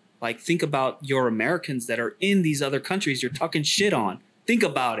audience. Like, think about your Americans that are in these other countries you're talking shit on. Think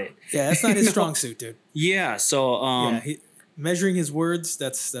about it. Yeah, that's not his strong suit, dude. Yeah. So, measuring his words,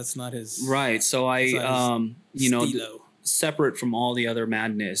 that's not his. Right. So stilo. Separate from all the other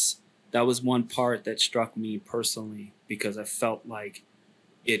madness, that was one part that struck me personally because I felt like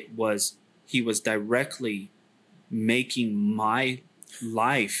he was directly making my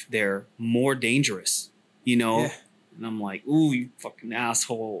life there more dangerous, Yeah. And I'm like, ooh, you fucking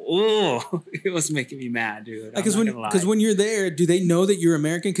asshole. Ooh, it was making me mad, dude. Because when you're there, do they know that you're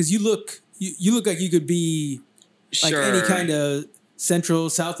American? Because you look like you could be like any kind of Central,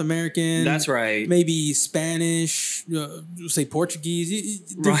 South American. That's right. Maybe Spanish, say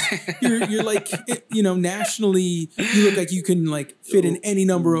Portuguese. Right. You're like, nationally, you look like you can like fit in any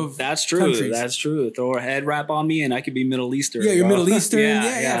number of That's true. countries. That's true. Throw a head wrap on me and I could be Middle Eastern. Yeah, you're Middle Eastern.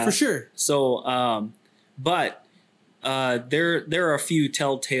 yeah, for sure. So, but there are a few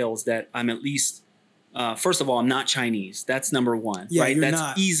telltales that I'm at least. First of all, I'm not Chinese. That's number one. Yeah, right?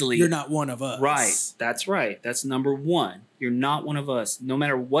 You're not one of us. Right. That's right. That's number one. You're not one of us. No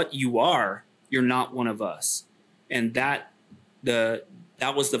matter what you are, you're not one of us. And that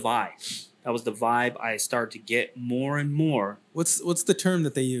was the vibe. That was the vibe I started to get more and more. What's the term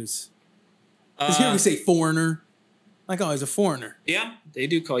that they use? Because here we say foreigner. Like, oh, he's a foreigner. Yeah, they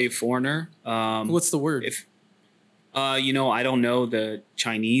do call you foreigner. What's the word? I don't know the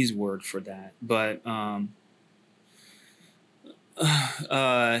Chinese word for that, but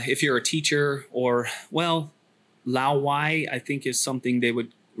if you're a teacher or, Lao Wai, I think is something they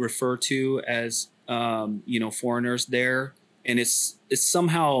would refer to as, foreigners there. And it's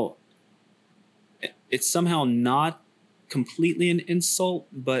somehow not completely an insult,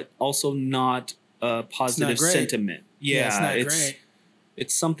 but also not a positive sentiment. Yeah, it's not great.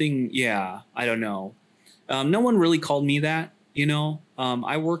 It's something, I don't know. No one really called me that,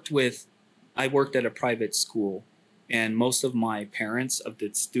 I worked at a private school, and most of my parents of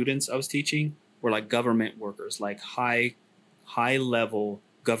the students I was teaching were like government workers, like high level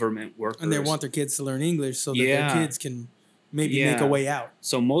government workers. And they want their kids to learn English so that their kids can maybe make a way out.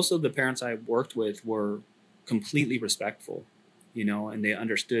 So most of the parents I worked with were completely respectful, and they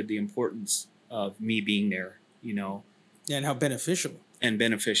understood the importance of me being there, Yeah, and how beneficial.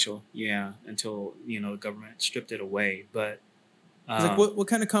 Until the government stripped it away. But like, what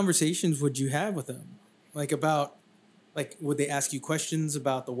kind of conversations would you have with them? Like, about, like, would they ask you questions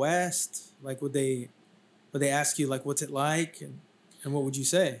about the West? Like, would they ask you, like, what's it like, and what would you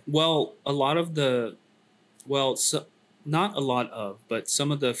say? Well, not a lot of, but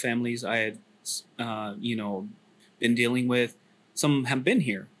some of the families I had been dealing with, some have been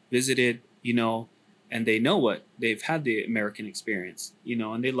here, visited, and they know what they've had the American experience,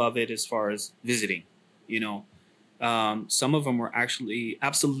 and they love it as far as visiting, some of them were actually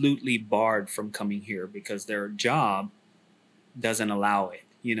absolutely barred from coming here because their job doesn't allow it.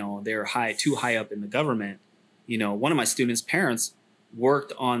 They're too high up in the government. One of my students' parents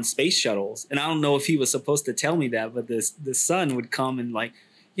worked on space shuttles, and I don't know if he was supposed to tell me that, but the son would come and like,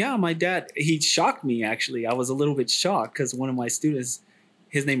 yeah, my dad, he shocked me. Actually, I was a little bit shocked because one of my students,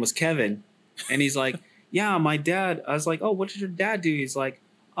 his name was Kevin. And he's like, yeah, my dad. I was like, oh, what did your dad do? He's like,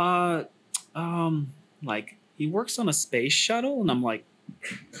 like he works on a space shuttle. And I'm like,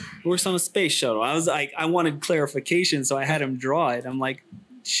 works on a space shuttle. I was like, I wanted clarification, so I had him draw it. I'm like,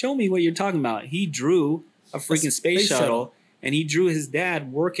 show me what you're talking about. He drew a freaking space shuttle, and he drew his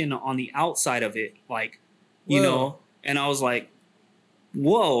dad working on the outside of it, like, And I was like,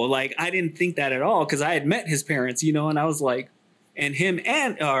 whoa, like I didn't think that at all because I had met his parents, and I was like. And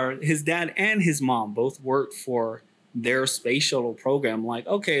his dad and his mom both worked for their space shuttle program. Like,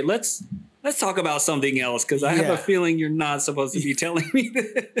 okay, let's talk about something else because I have a feeling you're not supposed to be telling me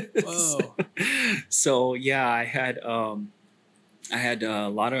this. Whoa. So yeah, I had a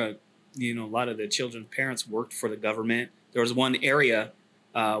lot of the children's parents worked for the government. There was one area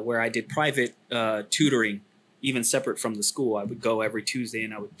where I did private tutoring, even separate from the school. I would go every Tuesday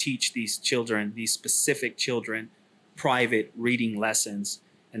and I would teach these specific children. Private reading lessons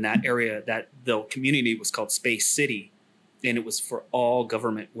in that area. That the community was called Space City, and it was for all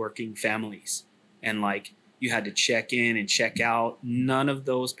government working families. And like you had to check in and check out. None of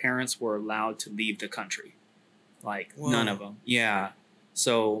those parents were allowed to leave the country. Like None of them. Yeah.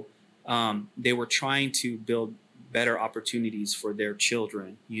 So they were trying to build better opportunities for their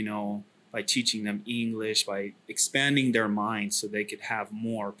children, by teaching them English, by expanding their minds so they could have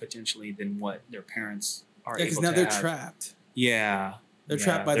more potentially than what their parents are Yeah, able because to now they're have. trapped. Yeah. They're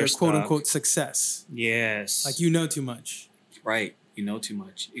trapped by their stuck. quote unquote success. Yes. Like, you know too much. Right. You know too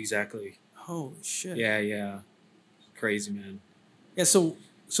much. Exactly. Holy shit. Yeah. Crazy, man. Yeah, so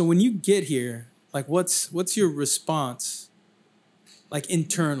when you get here, like what's your response like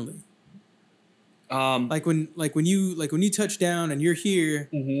internally? Like when you touch down and you're here,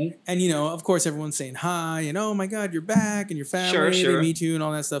 Mm-hmm. and of course everyone's saying hi and oh my god you're back and your family Sure. they meet you and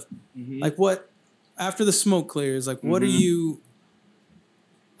all that stuff. Mm-hmm. Like what after the smoke clears, like what are you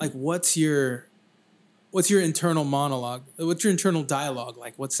like? What's your internal monologue? What's your internal dialogue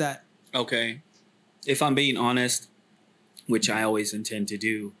like? What's that? Okay. If I'm being honest, which I always intend to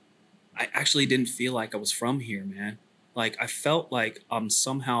do, I actually didn't feel like I was from here, man. Like I felt like I'm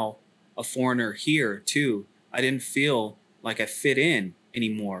somehow a foreigner here too. I didn't feel like I fit in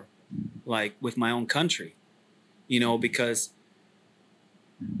anymore, like with my own country, because,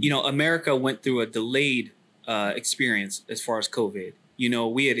 America went through a delayed experience as far as COVID.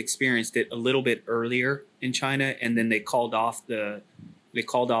 We had experienced it a little bit earlier in China, and then they called off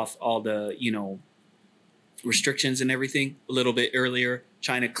all the, restrictions and everything a little bit earlier.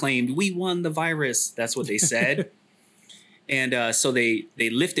 China claimed we won the virus. That's what they said. And so they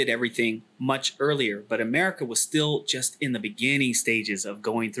lifted everything much earlier, but America was still just in the beginning stages of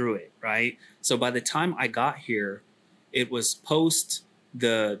going through it, right? So by the time I got here, it was post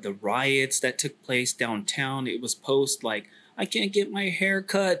the riots that took place downtown. It was post like I can't get my hair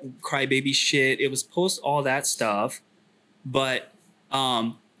cut, crybaby shit. It was post all that stuff. But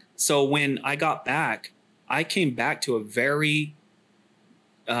so when I got back, I came back to a very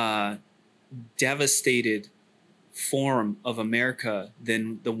devastated form of America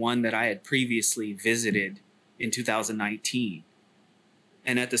than the one that I had previously visited in 2019.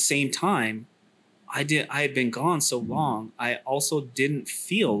 And at the same time, I had been gone so long, I also didn't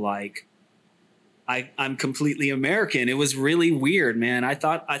feel like I'm completely American. It was really weird, man. I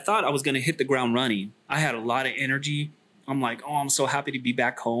thought I was gonna hit the ground running. I had a lot of energy. I'm like, oh, I'm so happy to be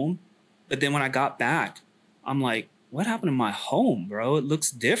back home. But then when I got back, I'm like, what happened to my home, bro? It looks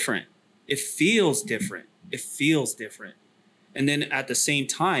different. It feels different. And then at the same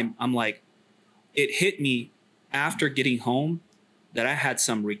time, I'm like, it hit me after getting home that I had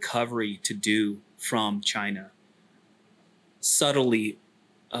some recovery to do from China. Subtly,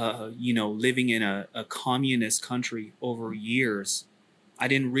 living in a communist country over years, I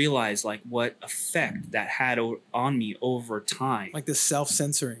didn't realize like what effect that had on me over time. Like the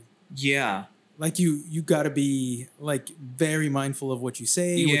self-censoring. Yeah. Like you got to be like very mindful of what you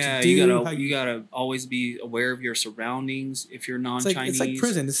say, what you do. You gotta always be aware of your surroundings if you're non-Chinese. It's like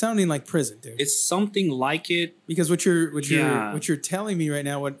prison. It's sounding like prison, dude. It's something like it. Because what you're telling me right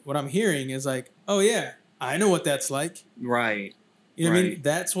now, what I'm hearing is like, oh yeah, I know what that's like. Right. You know what I mean?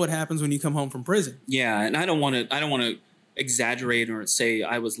 That's what happens when you come home from prison. Yeah, and I don't want to exaggerate or say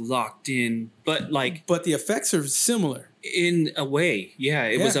I was locked in, but the effects are similar. In a way, yeah.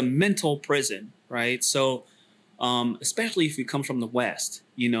 It was a mental prison, right? So, especially if you come from the West,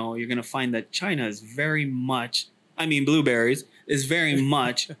 you're going to find that China is very much, blueberries is very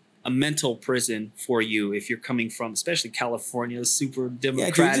much a mental prison for you if you're coming from, especially California, super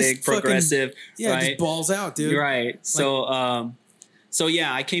democratic, progressive. Right? Just balls out, dude. Right. So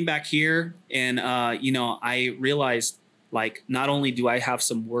yeah, I came back here and, I realized like, not only do I have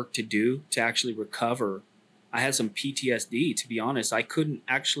some work to do to actually recover, I had some PTSD, to be honest. I couldn't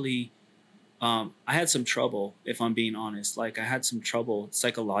actually, I had some trouble, if I'm being honest. Like I had some trouble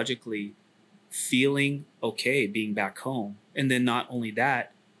psychologically feeling okay being back home. And then not only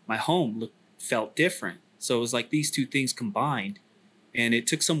that, my home felt different. So it was like these two things combined. And it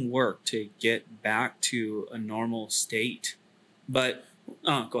took some work to get back to a normal state. But,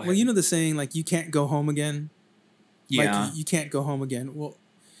 go ahead. Well, you know the saying, like, you can't go home again? Yeah. Like, you can't go home again. Well,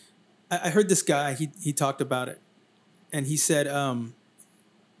 I heard this guy, he talked about it. And he said,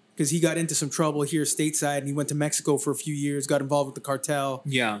 because he got into some trouble here stateside, and he went to Mexico for a few years, got involved with the cartel.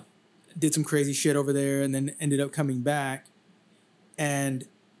 Yeah. Did some crazy shit over there, and then ended up coming back. And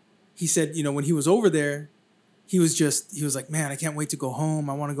he said, when he was over there, he was like, man, I can't wait to go home.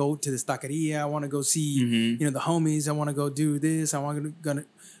 I want to go to this taqueria. I want to go see, the homies. I want to go do this. I want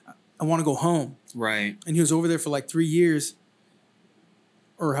to go home. Right. And he was over there for like 3 years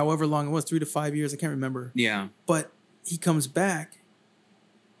or however long it was, 3 to 5 years. I can't remember. Yeah. But he comes back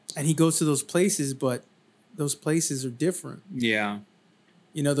and he goes to those places, but those places are different. Yeah.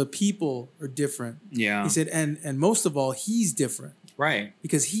 The people are different. Yeah. He said, and most of all, he's different. Right.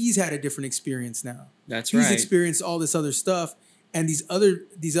 because he's had a different experience now. That's He's right. experienced all this other stuff, and these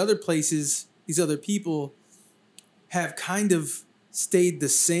other places, these other people have kind of stayed the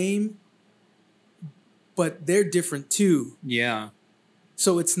same, but they're different too. Yeah.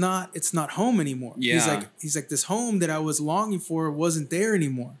 So it's not home anymore. Yeah. He's like this home that I was longing for wasn't there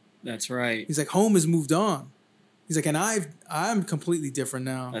anymore. That's right. He's like, home has moved on. He's like, and I'm completely different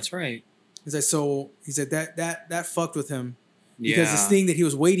now. That's right. He's like, so he said that fucked with him because Yeah. this thing that he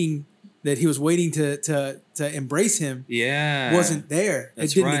was waiting to embrace him wasn't there.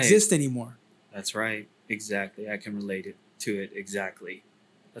 That's it didn't right. exist anymore. That's right. Exactly. I can relate it to it exactly.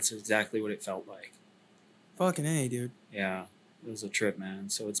 That's exactly what it felt like. Fucking A, dude. Yeah. It was a trip, man.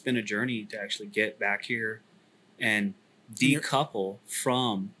 So it's been a journey to actually get back here and decouple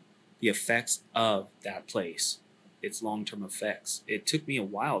from the effects of that place, its long-term effects. It took me a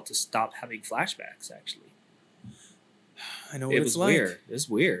while to stop having flashbacks, actually. I know what It it's was like. weird. It was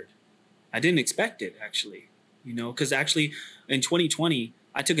weird. I didn't expect it, actually. You know, because actually in 2020,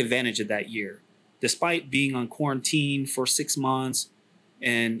 I took advantage of that year. Despite being on quarantine for 6 months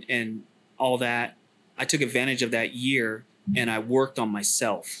and all that, I took advantage of that year and I worked on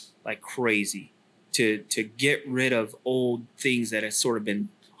myself like crazy to get rid of old things that had sort of been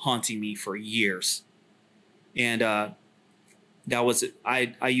haunting me for years. And that was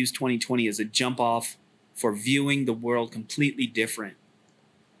I used 2020 as a jump off for viewing the world completely different.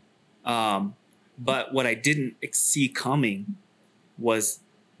 But what I didn't see coming was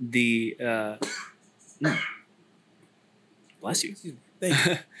the bless you. Thank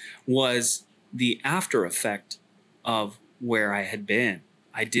you. Was the after effect of where I had been.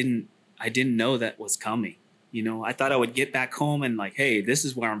 I didn't know that was coming. You know, I thought I would get back home and like, hey, this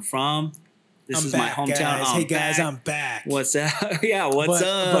is where I'm from. This is back, my hometown. Guys. I'm hey guys, back. I'm back. What's up? Yeah, what's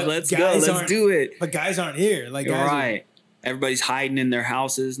up? Let's go. Let's do it. But guys aren't here. Like You're guys right. Everybody's hiding in their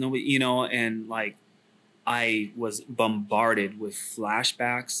houses. Nobody, you know, and like I was bombarded with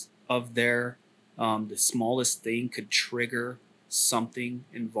flashbacks of the smallest thing could trigger something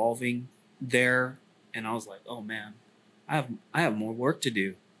involving there, and I was like, oh man, I have more work to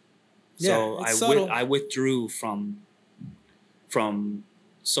do. So I withdrew from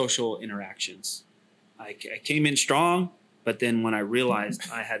social interactions. I came in strong, but then when I realized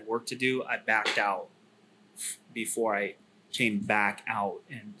I had work to do, I backed out before I came back out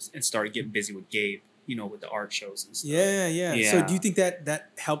and started getting busy with Gabe, you know, with the art shows and stuff. Yeah. So do you think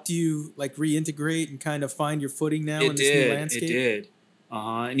that helped you like reintegrate and kind of find your footing now in this new landscape? It did.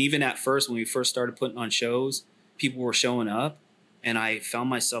 And even at first, when we first started putting on shows, people were showing up and I found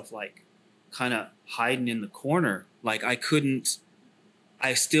myself like kind of hiding in the corner. Like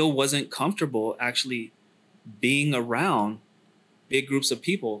I still wasn't comfortable actually being around big groups of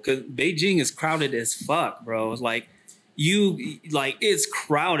people because Beijing is crowded as fuck, bro. Like it's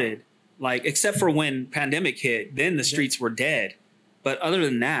crowded, like except for when pandemic hit, then the streets were dead. But other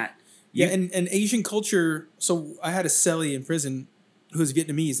than that, and Asian culture. So I had a cellie in prison who's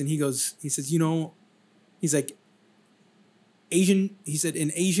Vietnamese, and he says, you know, he's like, he said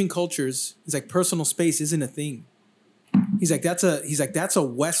in Asian cultures, he's like personal space isn't a thing. He's like that's a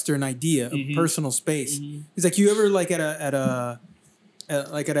Western idea of personal space. Mm-hmm. He's like, you ever like at a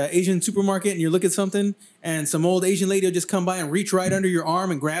Asian supermarket and you look at something and some old Asian lady will just come by and reach right under your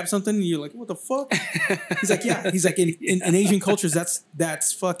arm and grab something and you're like, what the fuck? He's like, yeah. He's like in Asian cultures that's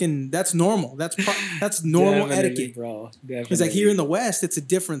normal. That's normal Definitely, etiquette, bro. Definitely. He's like, here in the West it's a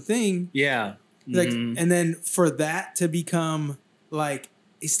different thing. Yeah. He's like, and then for that to become like,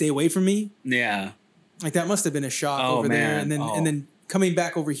 stay away from me. Yeah. Like that must have been a shock over man. there. And then coming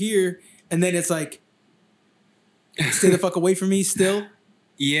back over here and then it's like, stay the fuck away from me still.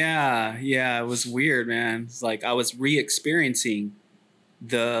 Yeah. It was weird, man. It's like I was re-experiencing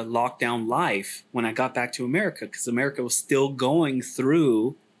the lockdown life when I got back to America because America was still going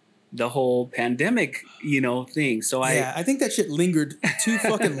through the whole pandemic, you know, thing. So I think that shit lingered too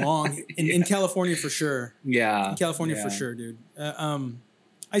fucking long in California for sure. Yeah. In California for sure, dude.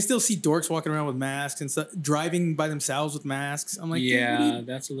 I still see dorks walking around with masks and stuff, driving by themselves with masks. I'm like, yeah,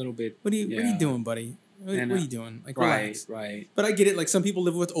 that's a little bit. What are you doing, buddy? What are you doing? Like, relax. Right. But I get it. Like some people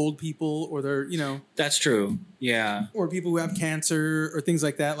live with old people, or they're, you know. That's true. Yeah. Or people who have cancer or things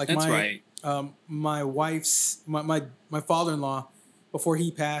like that. Like that's right. My wife's my father-in-law, before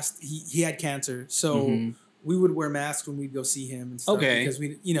he passed, he had cancer, so we would wear masks when we'd go see him and stuff. Okay. Because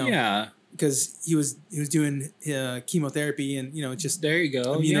we, you know, because he was doing chemotherapy and, you know, just there you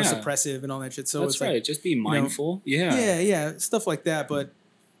go, immunosuppressive and all that shit. So that's it's right. Like, just be mindful. You know, yeah, stuff like that. But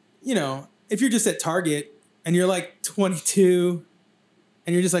you know, if you're just at Target and you're like 22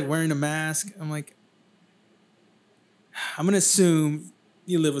 and you're just like wearing a mask, I'm like, I'm gonna assume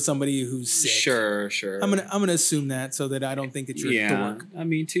you live with somebody who's sick. Sure. I'm gonna assume that so that I don't think that you're a dork. I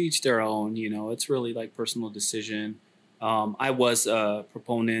mean, to each their own. It's really like personal decision. I was a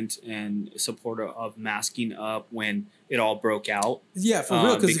proponent and supporter of masking up when it all broke out. Yeah, for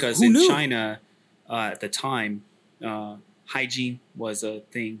real. Because who in knew? China, at the time, hygiene was a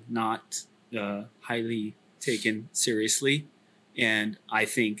thing not highly taken seriously, and I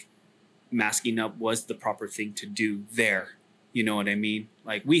think masking up was the proper thing to do there. You know what I mean?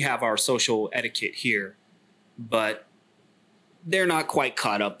 Like, we have our social etiquette here, but they're not quite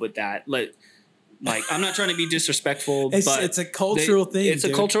caught up with that. Like I'm not trying to be disrespectful, but it's a cultural thing. It's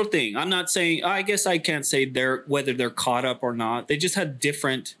dude. a cultural thing. I'm not saying. I guess I can't say whether they're caught up or not. They just had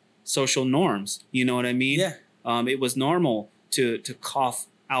different social norms. You know what I mean? Yeah. It was normal to cough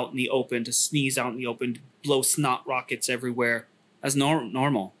out in the open, to sneeze out in the open, to blow snot rockets everywhere. That's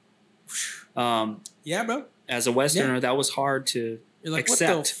normal. Yeah, bro. As a Westerner, that was hard to You're like,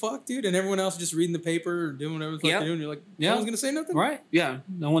 accept. what the fuck, dude? And everyone else just reading the paper or doing whatever they're doing. You're like, no one's gonna say nothing, right? Yeah,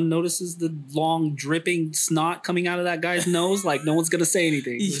 no one notices the long dripping snot coming out of that guy's nose. Like, no one's gonna say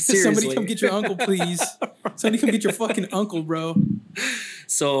anything. Seriously. Somebody come get your uncle, please. Right. Somebody come get your fucking uncle, bro.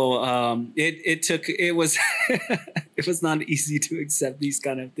 So it was it was not easy to accept these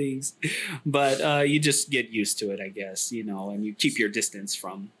kind of things, but you just get used to it, I guess, and you keep your distance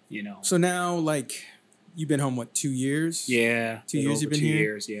from. So now, like, you've been home, what, 2 years? Yeah. 2 years you've been here? 2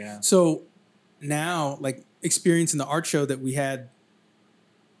 years, yeah. So now, like, experiencing the art show that we had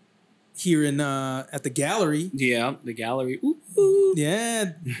here in at the gallery. Yeah, the gallery. Ooh.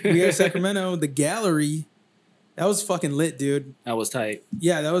 Yeah, we are Sacramento. The gallery. That was fucking lit, dude. That was tight.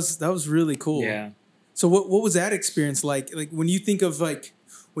 Yeah, that was really cool. Yeah. So what was that experience like? Like, when you think of, like,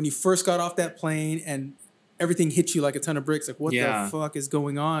 when you first got off that plane and everything hit you like a ton of bricks, like, what the fuck is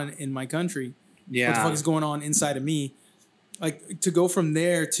going on in my country? Yeah. What the fuck is going on inside of me? Like, to go from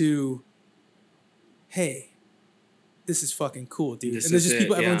there to, hey, this is fucking cool, dude. And there's just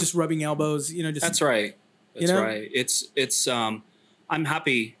people, everyone just rubbing elbows, just. That's right. That's right. It's I'm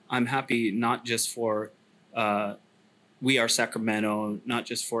happy not just for We Are Sacramento, not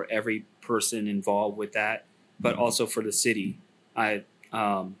just for every person involved with that, but also for the city.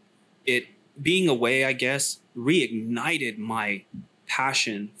 It being away, I guess, reignited my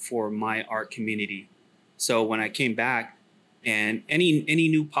passion for my art community. So when I came back, and any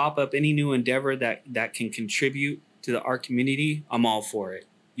new pop-up, any new endeavor that can contribute to the art community, I'm all for it.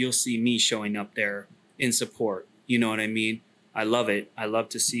 You'll see me showing up there in support. You know what I mean? I love it. I love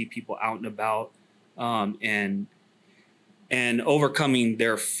to see people out and about, and overcoming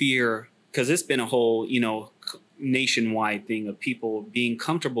their fear, because it's been a whole, nationwide thing of people being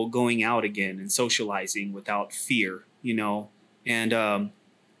comfortable going out again and socializing without fear, and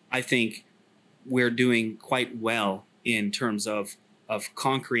I think we're doing quite well in terms of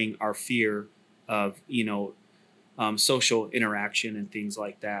conquering our fear of, social interaction and things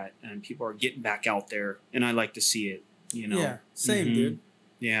like that. And people are getting back out there, and I like to see it, Yeah, same, dude.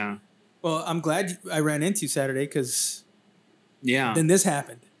 Yeah. Well, I'm glad I ran into you Saturday, because then this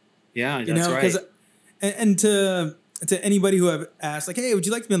happened. Yeah, that's right. And to anybody who have asked, like, hey, would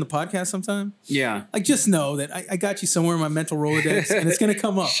you like to be on the podcast sometime? Yeah. Like, just know that I got you somewhere in my mental Rolodex, and it's going to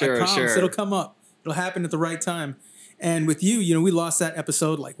come up. Sure, I promise. Sure. It'll come up. It'll happen at the right time. And with you, we lost that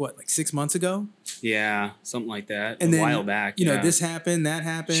episode, like 6 months ago? Yeah, something like that. And a while back. This happened, that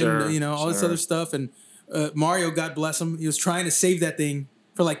happened, Sure, all this other stuff. And Mario, God bless him, he was trying to save that thing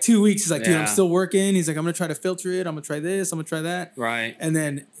for like 2 weeks. He's like, dude, I'm still working. He's like, I'm going to try to filter it. I'm going to try this. I'm going to try that. Right. And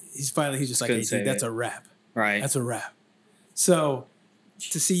then he's just like, hey, dude, that's a wrap. Right. That's a wrap. So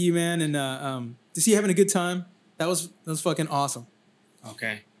to see you, man, and to see you having a good time, that was fucking awesome.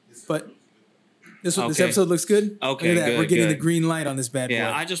 Okay. But this episode looks good. Okay, look at that. good, We're getting good. the green light on this bad boy.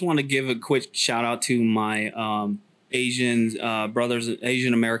 Yeah, I just want to give a quick shout out to my Asian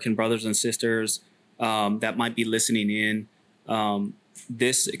American brothers and sisters that might be listening in.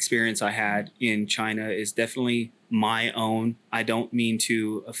 This experience I had in China is definitely my own. I don't mean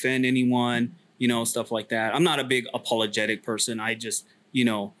to offend anyone, stuff like that. I'm not a big apologetic person. I just,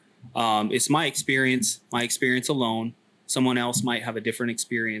 it's my experience alone. Someone else might have a different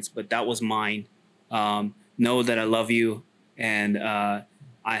experience, but that was mine. Know that I love you, and I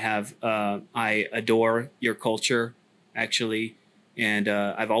adore your culture, actually, and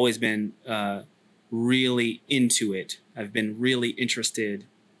I've always been really into it. I've been really interested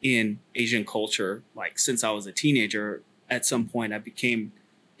in Asian culture, like since I was a teenager. At some point, I became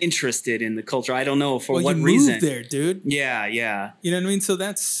interested in the culture. I don't know for what reason. You moved there, dude. Yeah. You know what I mean? So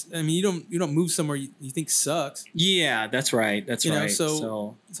you don't move somewhere you think sucks. Yeah, that's right. That's right.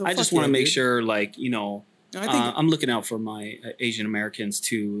 So I just want to make sure, like, I think I'm looking out for my Asian Americans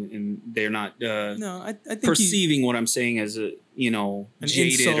too, and they're not no, I think perceiving what I'm saying as a an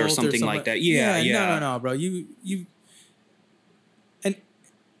jaded or insult something like that. No, bro. You and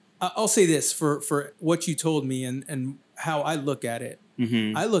I'll say this for what you told me and how I look at it.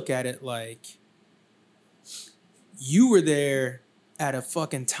 Mm-hmm. I look at it like you were there at a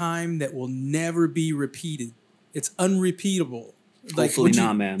fucking time that will never be repeated. It's unrepeatable. Hopefully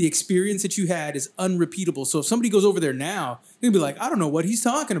not, man. The experience that you had is unrepeatable. So if somebody goes over there now, they'll be like, I don't know what he's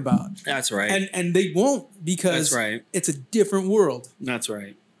talking about. That's right. And they won't, because that's right. It's a different world. That's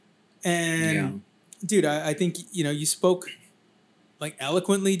right. And dude, I think you spoke like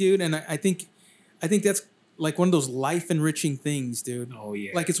eloquently, dude, and I think that's like one of those life enriching things, dude. Oh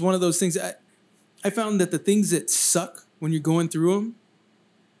yeah. Like it's one of those things. I found that the things that suck when you're going through them,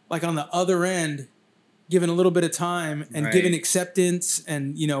 like on the other end, given a little bit of time and given acceptance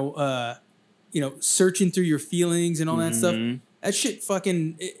and searching through your feelings and all that stuff, that shit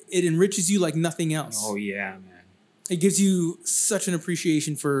fucking it enriches you like nothing else. Oh yeah, man. It gives you such an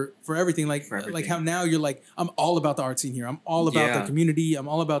appreciation for everything. Like how now you're like, I'm all about the art scene here. I'm all about the community. I'm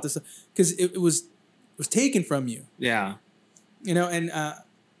all about this because it was taken from you. Yeah. And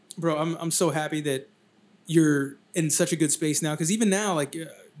bro, I'm so happy that you're in such a good space now. Because even now, like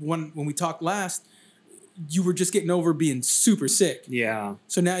when we talked last, you were just getting over being super sick. Yeah.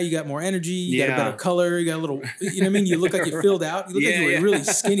 So now you got more energy. You got a better color. You got a little. You know what I mean? You look like you filled out. You look like you were really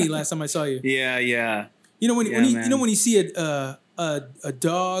skinny last time I saw you. Yeah. Yeah. When you see a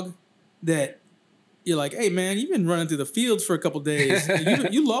dog that you're like, hey man, you've been running through the fields for a couple days.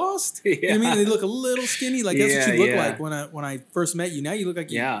 You lost. Yeah. You know what I mean? They look a little skinny. Like that's what you look like when I first met you. Now you look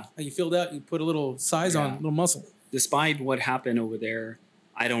like you filled out. You put a little size on, a little muscle. Despite what happened over there,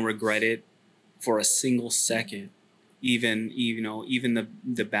 I don't regret it for a single second. Even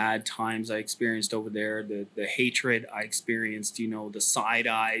the bad times I experienced over there, the hatred I experienced, the side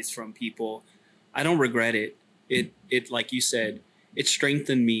eyes from people. I don't regret it. It like you said, it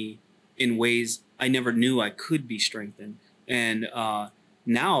strengthened me in ways I never knew I could be strengthened. And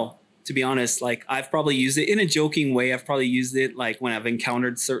now, to be honest, like I've probably used it in a joking way. I've probably used it like when I've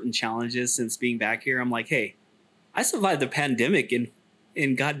encountered certain challenges since being back here. I'm like, hey, I survived the pandemic in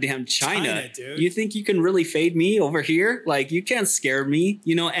goddamn China. Dude. You think you can really fade me over here? Like you can't scare me,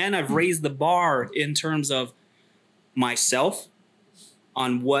 and I've raised the bar in terms of myself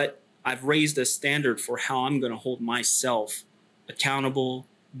on what I've raised a standard for how I'm going to hold myself accountable,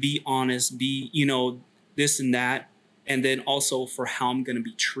 be honest, be, this and that. And then also for how I'm going to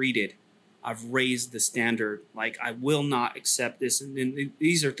be treated. I've raised the standard. Like I will not accept this. And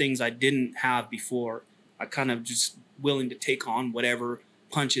these are things I didn't have before. I kind of just willing to take on whatever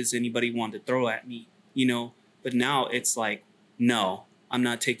punches anybody wanted to throw at me, but now it's like, no, I'm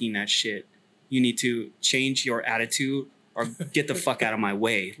not taking that shit. You need to change your attitude or get the fuck out of my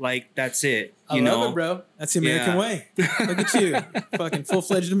way. Like, that's it. I love it, bro. That's the American way. Look at you. Fucking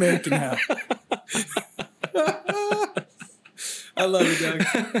full-fledged American now. I love it, Doug.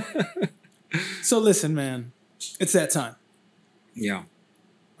 So listen, man. It's that time. Yeah.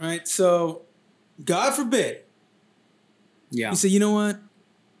 All right. So, God forbid. Yeah. You say, you know what?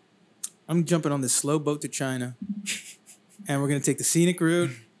 I'm jumping on this slow boat to China. And we're going to take the scenic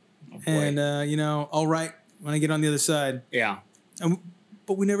route. And, all right. When I get on the other side. Yeah.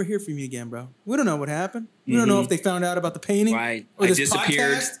 But we never hear from you again, bro. We don't know what happened. We don't know if they found out about the painting. Right. Or this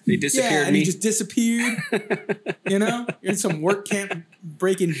disappeared. podcast. They disappeared and me. You just disappeared. You're in some work camp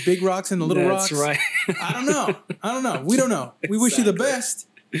breaking big rocks into little rocks. That's right. I don't know. We don't know. We wish you the best.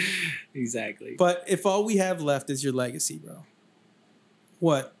 Exactly. But if all we have left is your legacy, bro,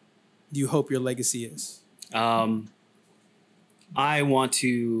 what do you hope your legacy is? I want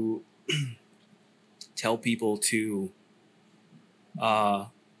to tell people to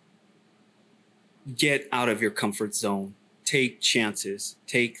get out of your comfort zone, take chances,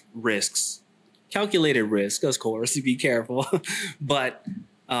 take risks, calculated risk, of course, be careful, but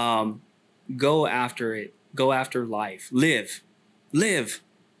go after it, go after life, live.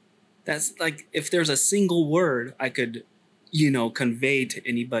 That's like, if there's a single word I could, convey to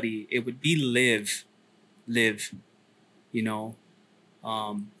anybody, it would be live,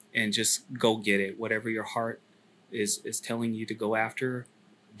 and just go get it. Whatever your heart is telling you to go after,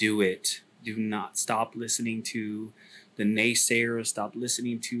 do it. Do not stop listening to the naysayers, stop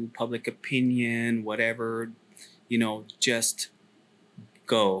listening to public opinion, whatever, just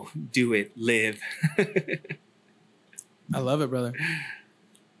go, do it, live. I love it, brother.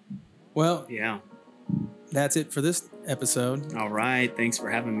 Well, yeah. that's it for this episode. All right. Thanks for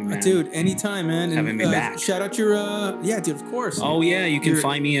having me, man. Dude, anytime, man. Having me back. Shout out your, yeah, dude, of course. Oh, yeah. You can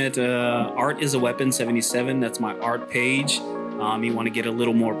find me at Art is a Weapon 77. That's my art page. You want to get a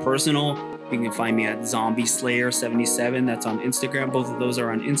little more personal, you can find me at Zombie Slayer 77. That's on Instagram. Both of those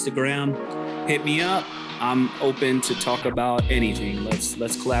are on Instagram. Hit me up. I'm open to talk about anything.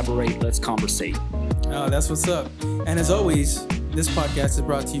 Let's collaborate. Let's conversate. Oh, that's what's up. And as always, this podcast is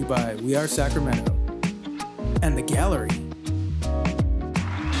brought to you by We Are Sacramento and the Gallery.